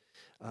world.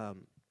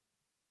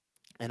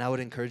 And I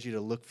would encourage you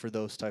to look for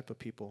those type of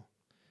people.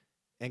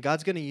 And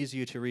God's going to use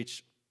you to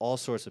reach all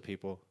sorts of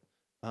people.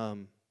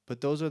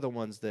 But those are the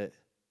ones that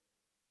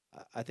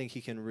I think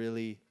he can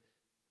really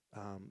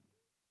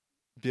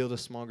build a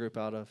small group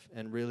out of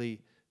and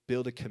really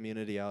build a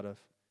community out of.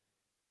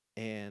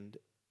 And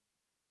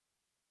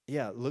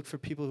yeah, look for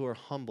people who are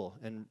humble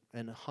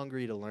and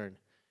hungry to learn.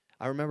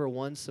 I remember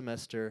one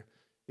semester,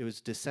 it was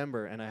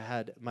December, and I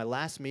had my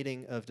last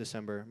meeting of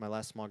December, my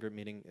last small group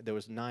meeting. There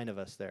was 9 of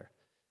us there,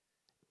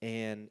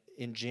 and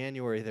in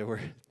January there were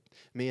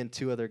me and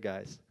 2 other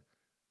guys,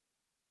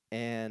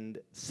 and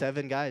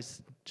 7 guys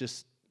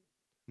just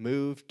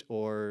moved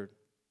or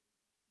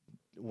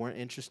weren't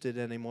interested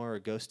anymore or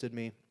ghosted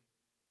me.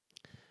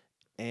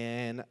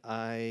 And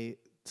I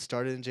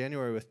started in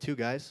January with 2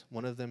 guys.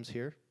 One of them's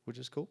here, which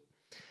is cool.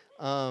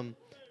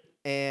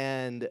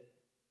 And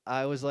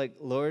I was like,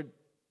 Lord,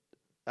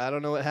 I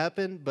don't know what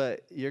happened,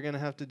 but you're going to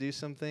have to do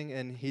something.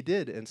 And he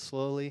did. And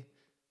slowly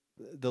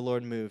the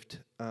Lord moved.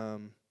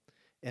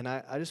 And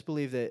I just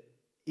believe that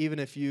even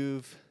if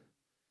you've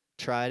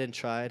tried and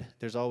tried,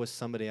 there's always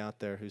somebody out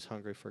there who's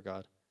hungry for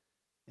God.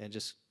 And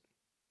just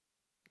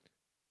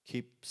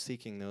keep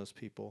seeking those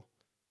people.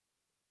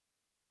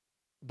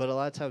 But a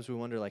lot of times we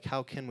wonder, like,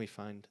 how can we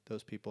find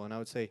those people? And I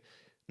would say,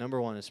 number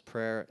 1 is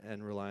prayer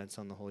and reliance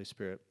on the Holy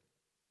Spirit.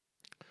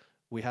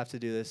 We have to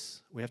do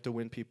this. We have to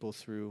win people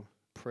through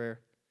prayer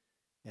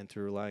and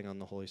through relying on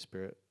the Holy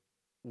Spirit.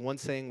 One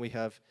saying we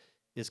have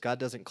is God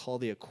doesn't call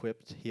the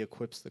equipped, he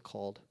equips the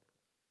called.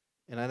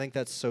 And I think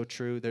that's so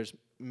true. There's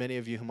many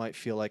of you who might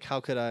feel like, how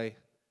could I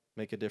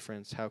make a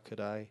difference? How could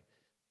I,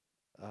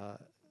 how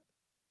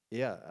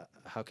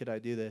could I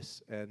do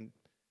this? And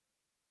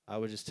I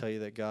would just tell you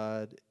that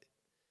God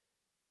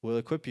will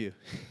equip you,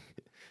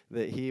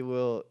 that he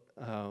will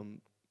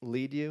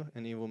lead you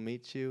and he will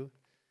meet you.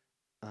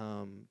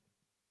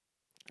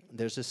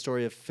 There's this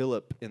story of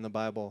Philip in the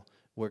Bible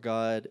where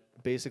God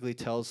basically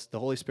the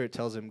Holy Spirit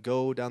tells him,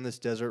 go down this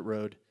desert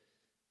road.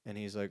 And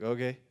he's like,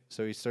 okay.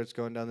 So he starts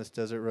going down this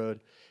desert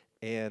road.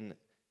 And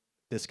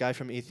this guy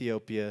from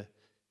Ethiopia,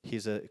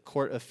 he's a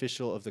court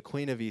official of the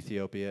Queen of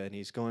Ethiopia, and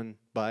he's going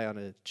by on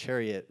a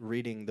chariot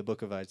reading the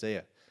book of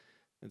Isaiah.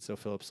 And so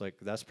Philip's like,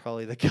 that's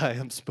probably the guy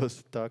I'm supposed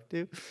to talk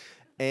to.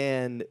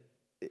 And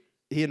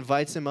he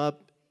invites him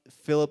up.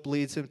 Philip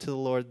leads him to the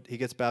Lord. He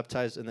gets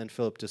baptized, and then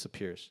Philip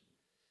disappears.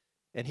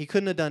 And he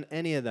couldn't have done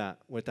any of that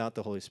without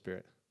the Holy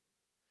Spirit.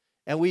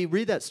 And we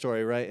read that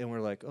story, right? And we're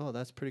like, oh,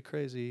 that's pretty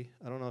crazy.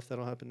 I don't know if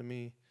that'll happen to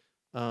me.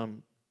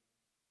 And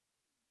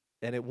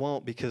it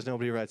won't, because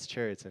nobody rides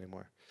chariots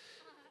anymore.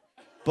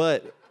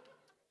 But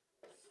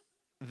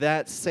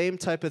that same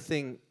type of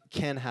thing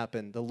can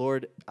happen. The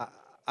Lord,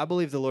 I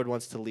believe the Lord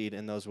wants to lead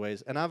in those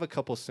ways. And I have a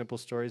couple simple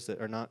stories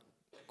that are not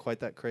quite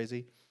that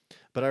crazy.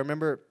 But I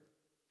remember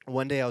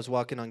one day I was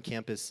walking on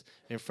campus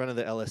in front of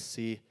the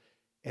LSC,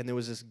 and there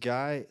was this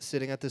guy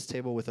sitting at this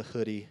table with a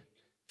hoodie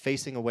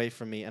facing away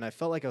from me, and I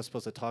felt like I was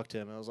supposed to talk to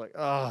him. I was like,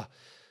 oh,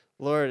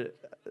 Lord,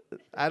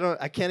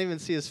 I can't even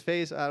see his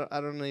face. I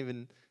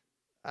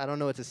don't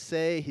know what to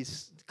say.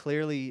 He's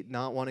clearly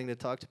not wanting to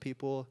talk to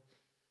people.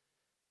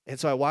 And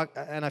so I walked,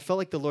 and I felt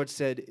like the Lord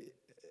said,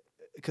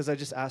 because I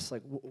just asked,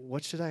 like,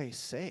 what should I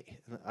say?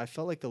 And I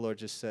felt like the Lord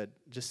just said,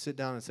 just sit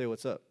down and say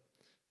what's up.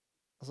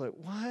 I was like,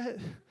 what?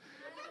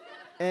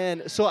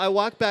 And so I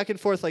walked back and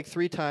forth like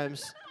 3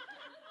 times,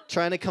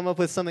 trying to come up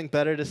with something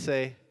better to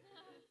say.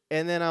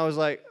 And then I was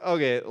like,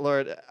 okay,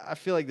 Lord, I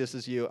feel like this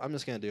is you. I'm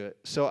just going to do it.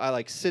 So I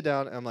like sit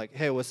down, and I'm like,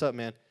 hey, what's up,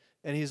 man?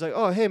 And he's like,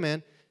 oh, hey,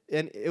 man.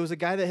 And it was a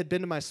guy that had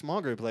been to my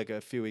small group like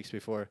a few weeks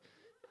before.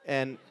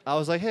 And I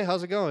was like, hey,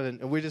 how's it going?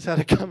 And we just had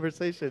a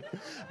conversation.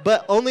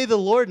 But only the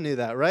Lord knew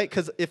that, right?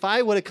 Because if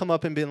I would have come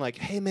up and been like,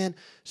 hey, man,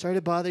 sorry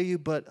to bother you,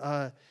 but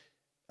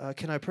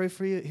can I pray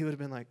for you? He would have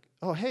been like,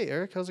 oh, hey,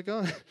 Eric, how's it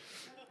going?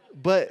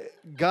 But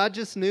God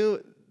just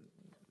knew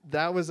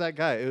that was that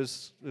guy. It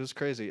was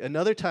crazy.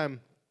 Another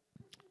time,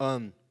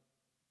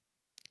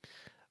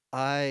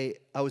 I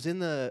was in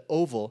the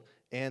Oval,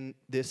 and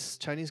this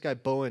Chinese guy,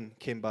 Bowen,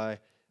 came by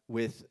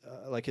with,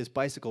 like, his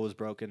bicycle was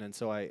broken, and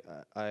so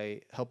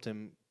I helped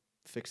him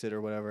fix it or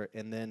whatever,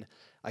 and then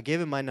I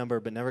gave him my number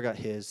but never got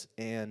his,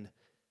 and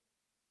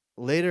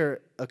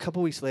later, a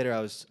couple weeks later, I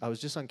was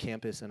just on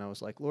campus, and I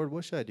was like, Lord,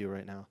 what should I do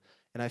right now?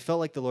 And I felt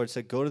like the Lord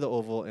said, go to the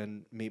Oval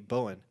and meet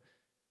Bowen.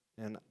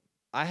 And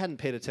I hadn't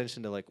paid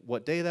attention to, like,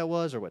 what day that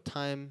was or what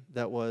time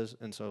that was,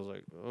 and so I was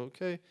like,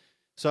 okay.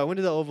 So I went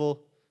to the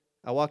Oval.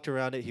 I walked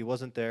around it. He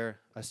wasn't there.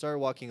 I started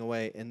walking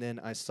away, and then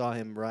I saw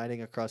him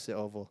riding across the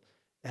Oval.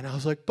 And I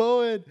was like,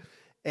 Bowen!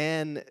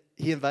 And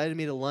he invited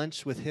me to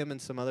lunch with him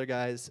and some other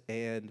guys,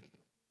 and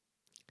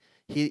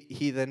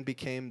he then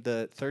became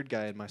the 3rd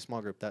guy in my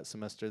small group that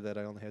semester that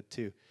I only had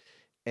 2.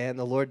 And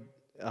the Lord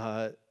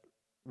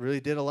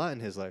really did a lot in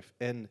his life.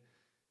 And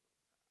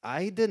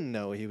I didn't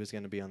know he was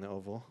going to be on the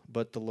Oval,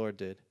 but the Lord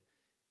did.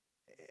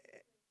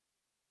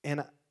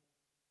 And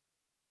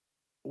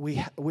we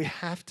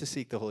have to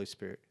seek the Holy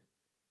Spirit.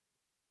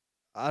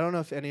 I don't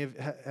know if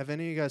have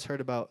any of you guys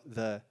heard about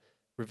the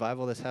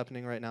revival that's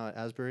happening right now at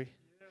Asbury?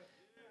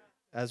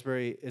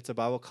 Asbury, it's a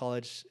Bible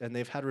college, and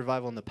they've had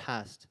revival in the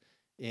past.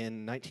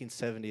 In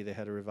 1970, they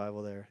had a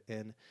revival there.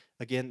 And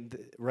again,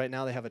 right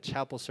now they have a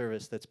chapel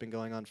service that's been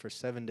going on for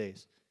 7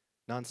 days,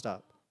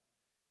 nonstop.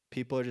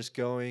 People are just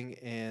going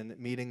and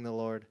meeting the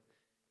Lord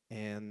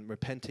and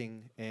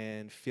repenting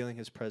and feeling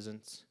his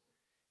presence.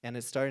 And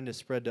it's starting to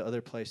spread to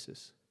other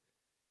places.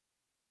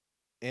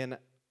 And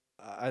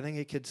I think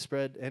it could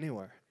spread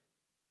anywhere.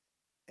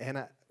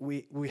 And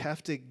we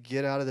have to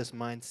get out of this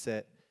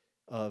mindset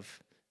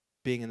of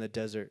being in the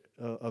desert,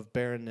 of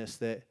barrenness,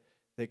 that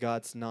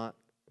God's not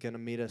going to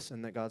meet us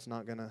and that God's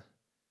not going to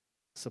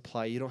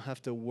supply. You don't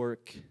have to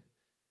work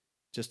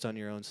just on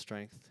your own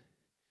strength.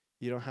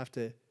 You don't have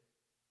to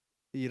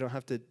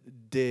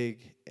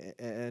dig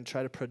and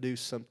try to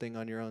produce something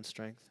on your own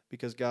strength,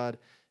 because God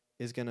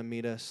is going to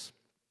meet us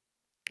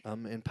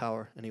in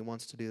power, and he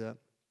wants to do that.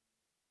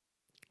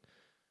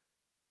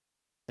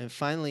 And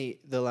finally,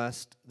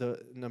 the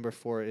number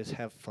 4 is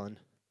have fun.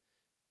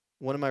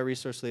 One of my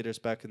resource leaders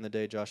back in the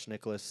day, Josh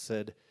Nicholas,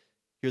 said,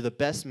 "You're the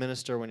best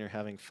minister when you're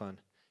having fun."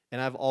 And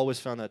I've always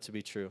found that to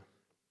be true.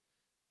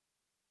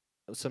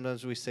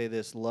 Sometimes we say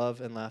this: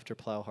 love and laughter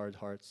plow hard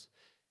hearts.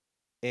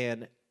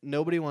 And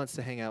nobody wants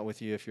to hang out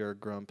with you if you're a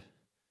grump.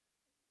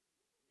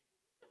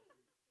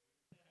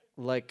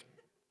 Like,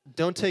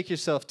 don't take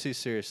yourself too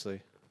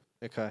seriously.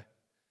 Okay.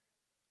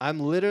 I'm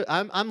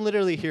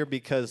literally here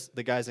because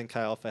the guys in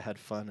Chi Alpha had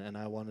fun and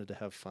I wanted to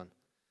have fun.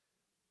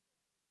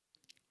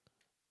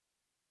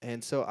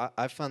 And so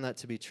I found that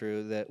to be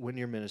true, that when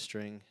you're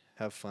ministering,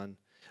 have fun.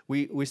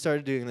 We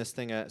started doing this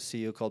thing at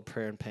CU called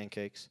Prayer and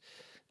Pancakes.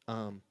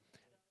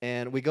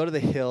 And we go to the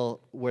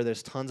hill where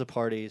there's tons of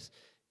parties,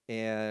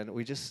 and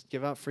we just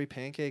give out free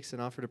pancakes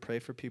and offer to pray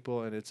for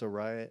people, and it's a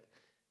riot.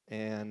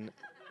 And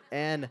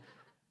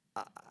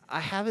I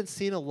haven't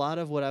seen a lot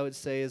of what I would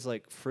say is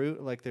like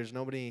fruit. Like, there's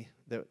nobody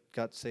that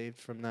got saved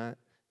from that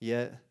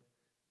yet.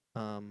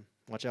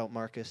 Watch out,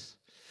 Marcus.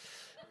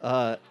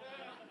 God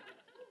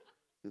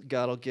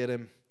will get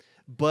him.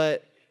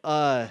 But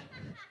I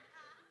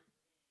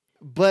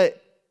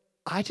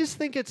just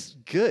think it's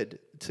good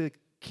to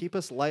keep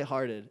us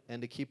lighthearted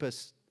and to keep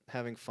us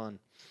having fun.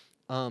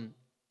 And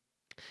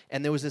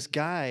there was this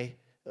guy.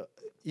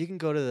 You can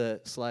go to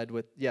the slide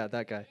with,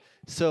 that guy.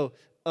 So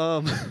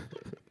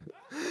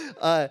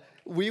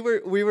we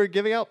were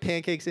giving out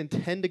pancakes in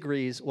 10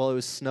 degrees while it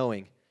was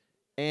snowing.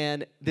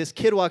 And this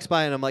kid walks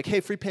by, and I'm like, "Hey,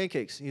 free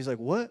pancakes." And he's like,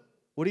 "What?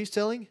 What are you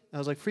selling?" I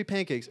was like, "Free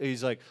pancakes." And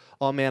he's like,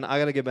 "Oh, man, I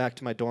got to get back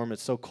to my dorm.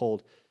 It's so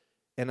cold."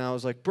 And I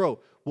was like, "Bro,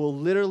 we'll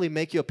literally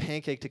make you a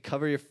pancake to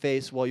cover your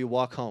face while you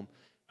walk home."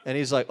 And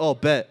he's like, "Oh,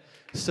 bet."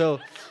 So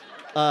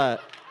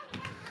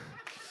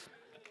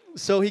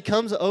he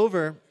comes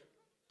over,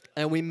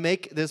 and we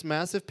make this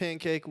massive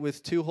pancake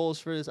with 2 holes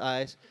for his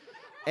eyes.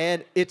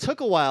 And it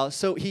took a while.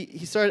 So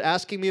he started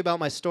asking me about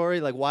my story,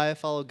 like why I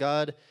followed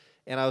God.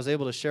 And I was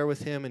able to share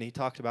with him, and he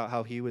talked about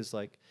how he was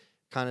like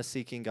kind of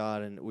seeking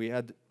God. And we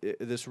had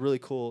this really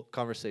cool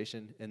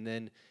conversation. And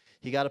then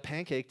he got a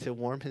pancake to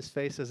warm his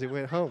face as he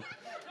went home.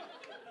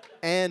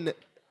 And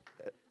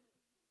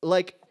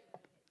like,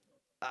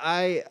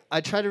 I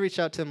tried to reach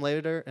out to him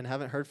later and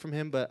haven't heard from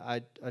him, but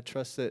I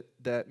trust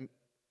that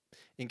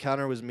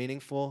encounter was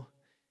meaningful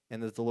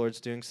and that the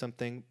Lord's doing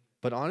something.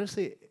 But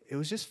honestly, it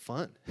was just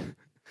fun.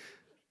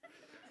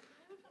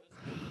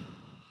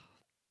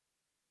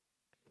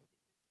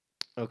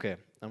 Okay,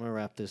 I'm going to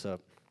wrap this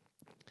up.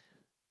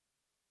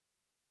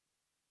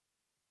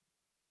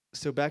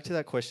 So back to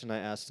that question I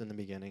asked in the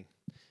beginning.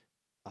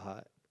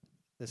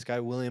 This guy,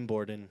 William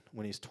Borden,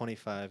 when he's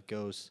 25,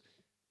 goes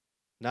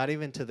not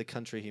even to the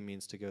country he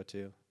means to go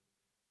to,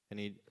 and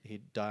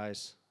he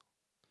dies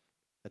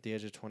at the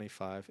age of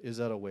 25. Is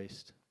that a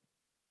waste?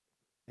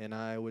 And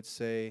I would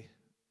say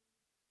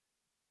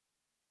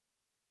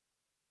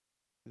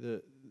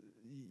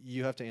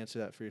you have to answer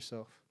that for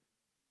yourself.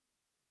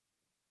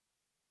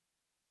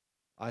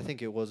 I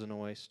think it wasn't a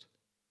waste,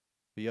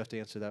 but you have to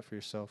answer that for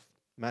yourself.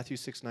 Matthew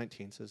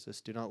 6:19 says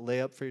this: "Do not lay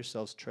up for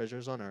yourselves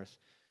treasures on earth,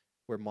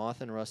 where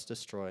moth and rust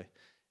destroy,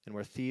 and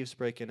where thieves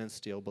break in and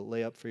steal, but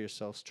lay up for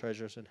yourselves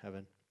treasures in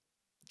heaven,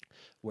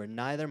 where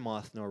neither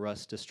moth nor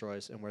rust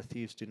destroys, and where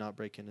thieves do not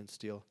break in and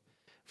steal.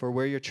 For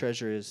where your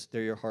treasure is,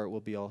 there your heart will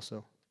be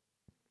also."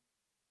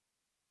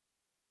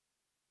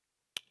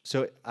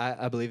 So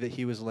I believe that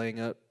he was laying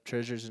up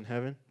treasures in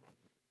heaven,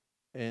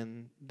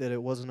 and that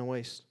it wasn't a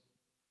waste.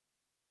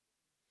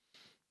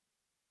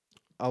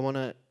 I want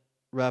to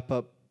wrap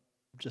up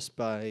just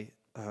by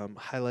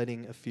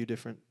highlighting a few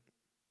different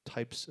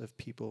types of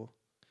people,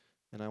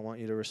 and I want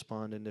you to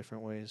respond in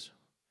different ways.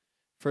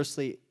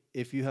 Firstly,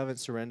 if you haven't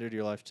surrendered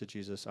your life to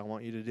Jesus, I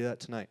want you to do that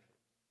tonight.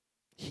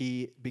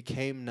 He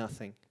became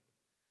nothing.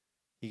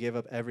 He gave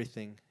up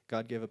everything.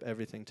 God gave up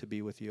everything to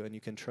be with you, and you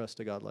can trust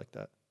a God like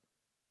that.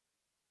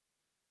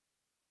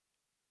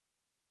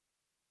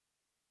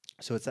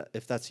 So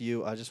if that's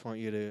you, I just want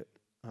you to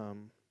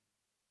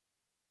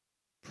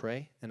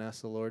pray and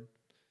ask the Lord.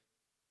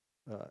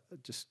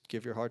 Just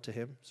give your heart to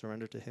Him,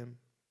 surrender to Him.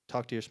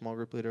 Talk to your small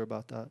group leader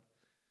about that.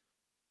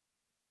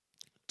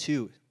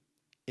 2,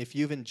 if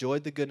you've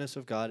enjoyed the goodness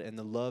of God and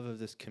the love of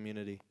this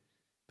community,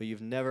 but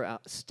you've never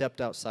stepped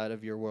outside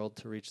of your world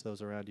to reach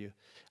those around you,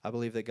 I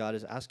believe that God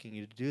is asking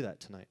you to do that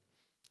tonight.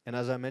 And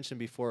as I mentioned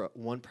before,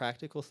 one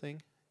practical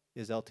thing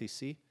is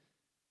LTC.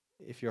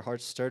 If your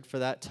heart's stirred for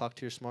that, talk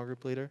to your small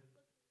group leader.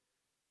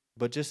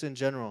 But just in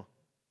general,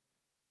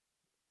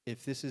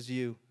 if this is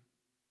you,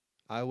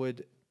 I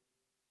would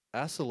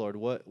ask the Lord,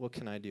 what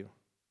can I do?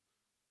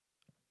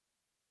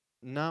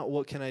 Not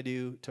what can I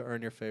do to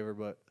earn your favor,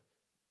 but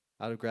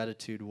out of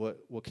gratitude,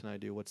 what can I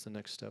do? What's the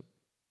next step?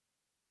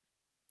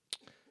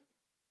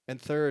 And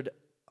third,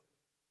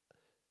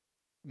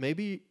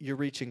 maybe you're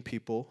reaching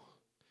people,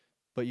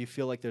 but you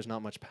feel like there's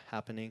not much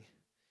happening.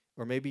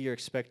 Or maybe you're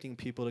expecting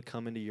people to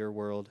come into your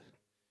world.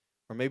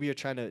 Or maybe you're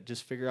trying to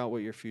just figure out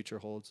what your future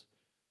holds.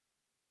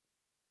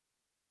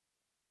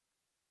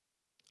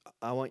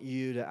 I want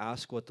you to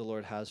ask what the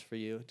Lord has for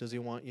you. Does he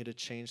want you to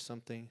change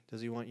something?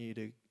 Does he want you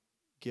to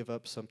give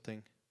up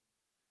something?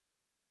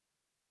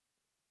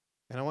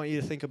 And I want you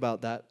to think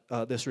about that,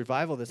 this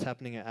revival that's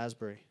happening at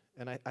Asbury.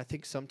 And I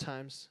think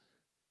sometimes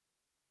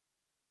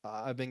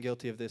I've been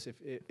guilty of this.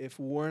 If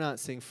we're not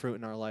seeing fruit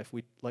in our life,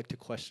 we like to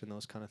question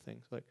those kind of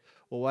things. Like,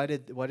 well, why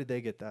did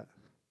they get that?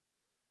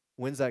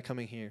 When's that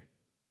coming here?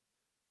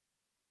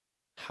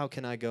 How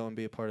can I go and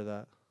be a part of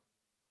that?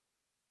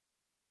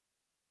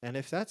 And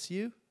if that's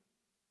you,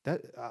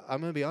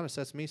 I'm gonna be honest,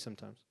 that's me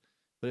sometimes.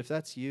 But if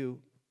that's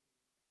you,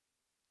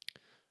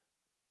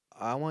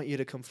 I want you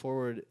to come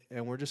forward,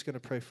 and we're just gonna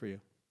pray for you.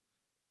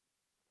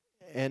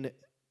 And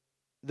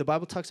the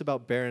Bible talks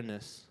about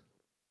barrenness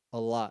a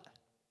lot.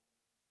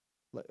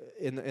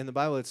 In the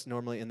Bible, it's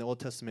normally in the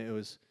Old Testament. It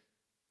was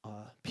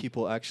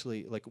people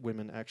actually, like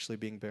women actually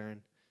being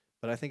barren.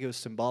 But I think it was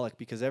symbolic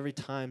because every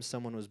time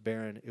someone was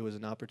barren, it was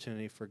an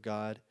opportunity for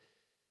God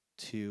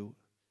to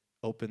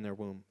open their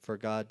womb, for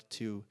God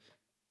to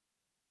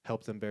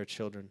help them bear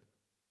children,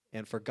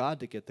 and for God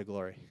to get the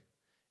glory.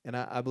 And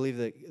I believe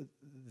that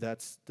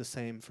that's the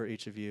same for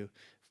each of you.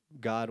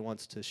 God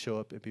wants to show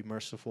up and be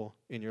merciful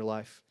in your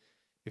life.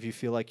 If you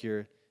feel like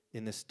you're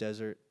in this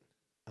desert,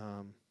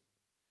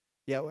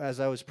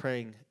 as I was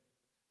praying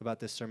about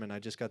this sermon, I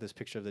just got this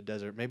picture of the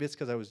desert. Maybe it's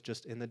because I was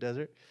just in the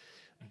desert,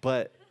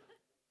 but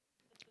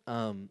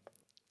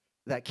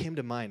that came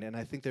to mind. And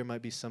I think there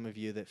might be some of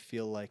you that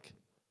feel like,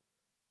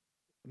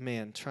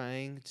 man,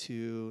 trying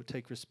to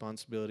take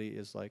responsibility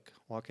is like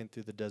walking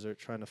through the desert,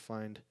 trying to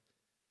find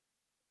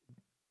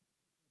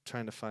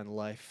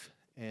life.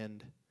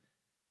 And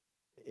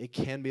it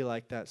can be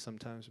like that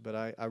sometimes, but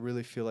I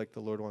really feel like the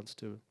Lord wants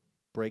to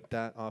break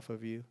that off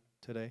of you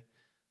today,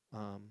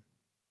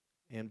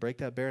 and break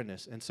that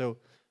barrenness. And so,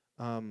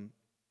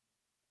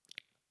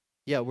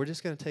 we're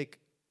just going to take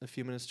a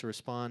few minutes to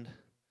respond.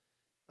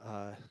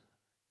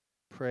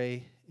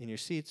 Pray in your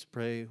seats,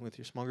 pray with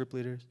your small group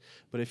leaders.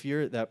 But if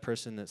you're that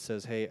person that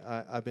says, hey,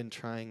 I've been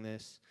trying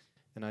this,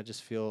 and I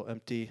just feel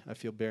empty, I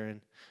feel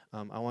barren,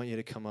 I want you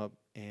to come up,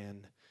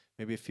 and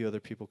maybe a few other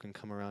people can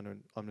come around,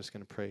 and I'm just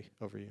going to pray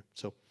over you.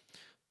 So,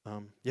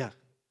 come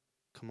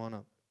on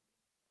up.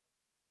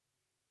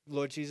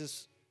 Lord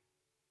Jesus,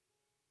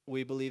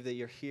 we believe that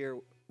you're here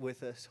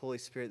with us, Holy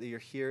Spirit, that you're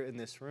here in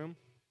this room.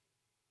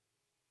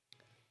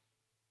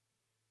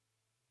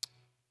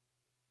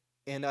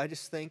 And I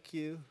just thank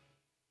you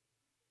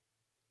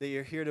that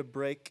you're here to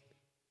break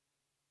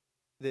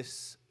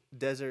this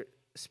desert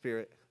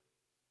spirit.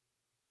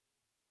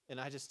 And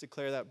I just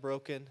declare that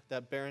broken,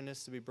 that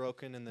barrenness to be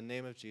broken in the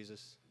name of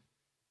Jesus.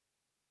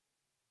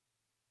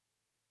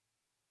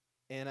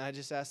 And I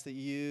just ask that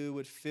you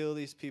would fill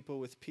these people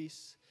with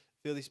peace,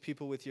 fill these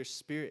people with your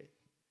spirit.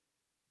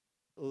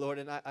 Lord,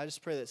 and I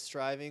just pray that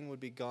striving would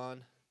be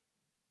gone.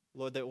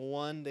 Lord, that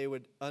one, they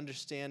would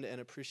understand and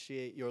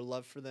appreciate your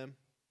love for them,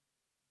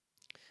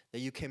 that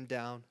you came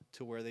down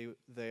to where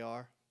they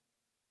are,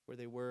 where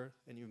they were,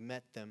 and you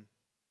met them,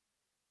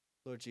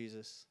 Lord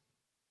Jesus.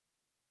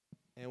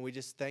 And we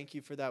just thank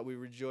you for that. We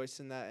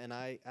rejoice in that. And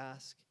I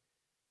ask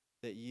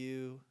that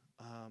you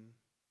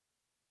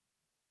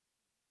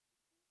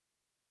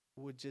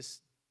would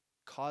just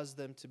cause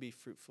them to be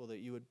fruitful, that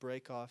you would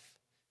break off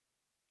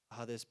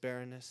this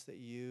barrenness, that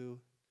you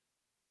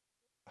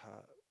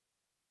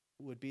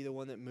would be the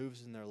one that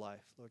moves in their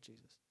life, Lord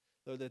Jesus.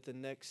 Lord, that the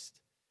next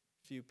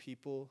few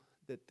people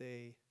that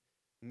they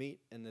meet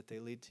and that they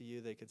lead to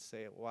you, they could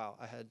say, wow,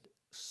 I had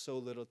so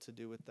little to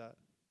do with that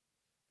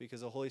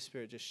because the Holy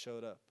Spirit just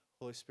showed up.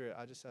 Holy Spirit,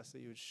 I just ask that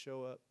you would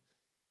show up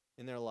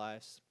in their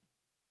lives,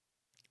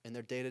 in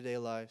their day-to-day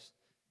lives,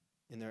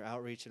 in their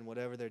outreach and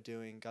whatever they're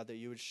doing. God, that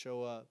you would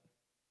show up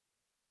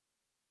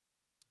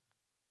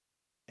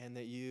and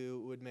that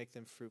you would make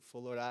them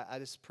fruitful. Lord, I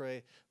just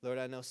pray, Lord,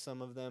 I know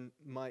some of them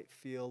might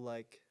feel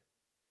like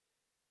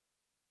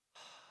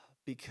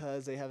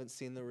because they haven't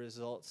seen the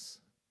results,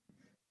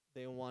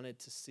 they wanted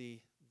to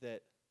see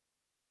that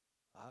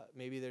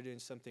maybe they're doing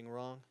something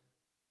wrong.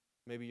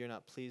 Maybe you're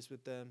not pleased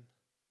with them.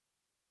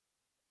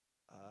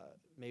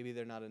 Maybe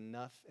they're not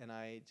enough, and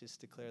I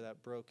just declare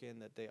that broken,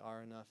 that they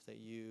are enough, that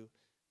you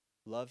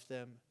love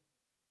them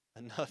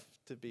enough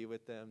to be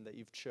with them, that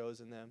you've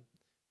chosen them,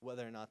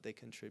 whether or not they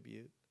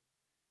contribute.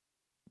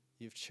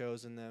 You've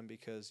chosen them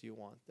because you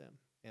want them.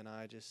 And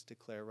I just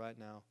declare right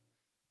now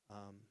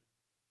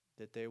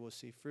that they will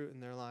see fruit in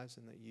their lives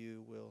and that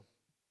you will,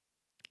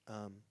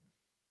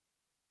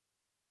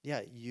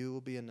 you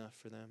will be enough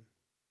for them.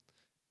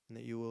 And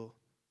that you will,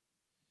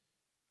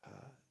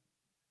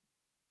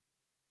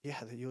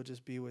 that you'll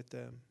just be with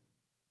them.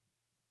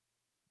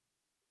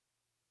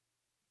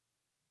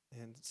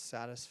 and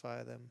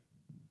satisfy them.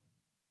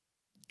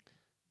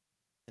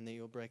 And that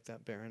you'll break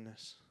that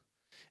barrenness.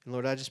 And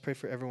Lord, I just pray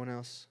for everyone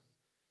else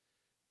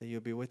that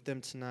you'll be with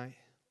them tonight,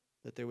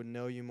 that they would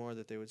know you more,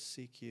 that they would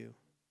seek you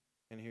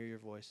and hear your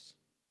voice.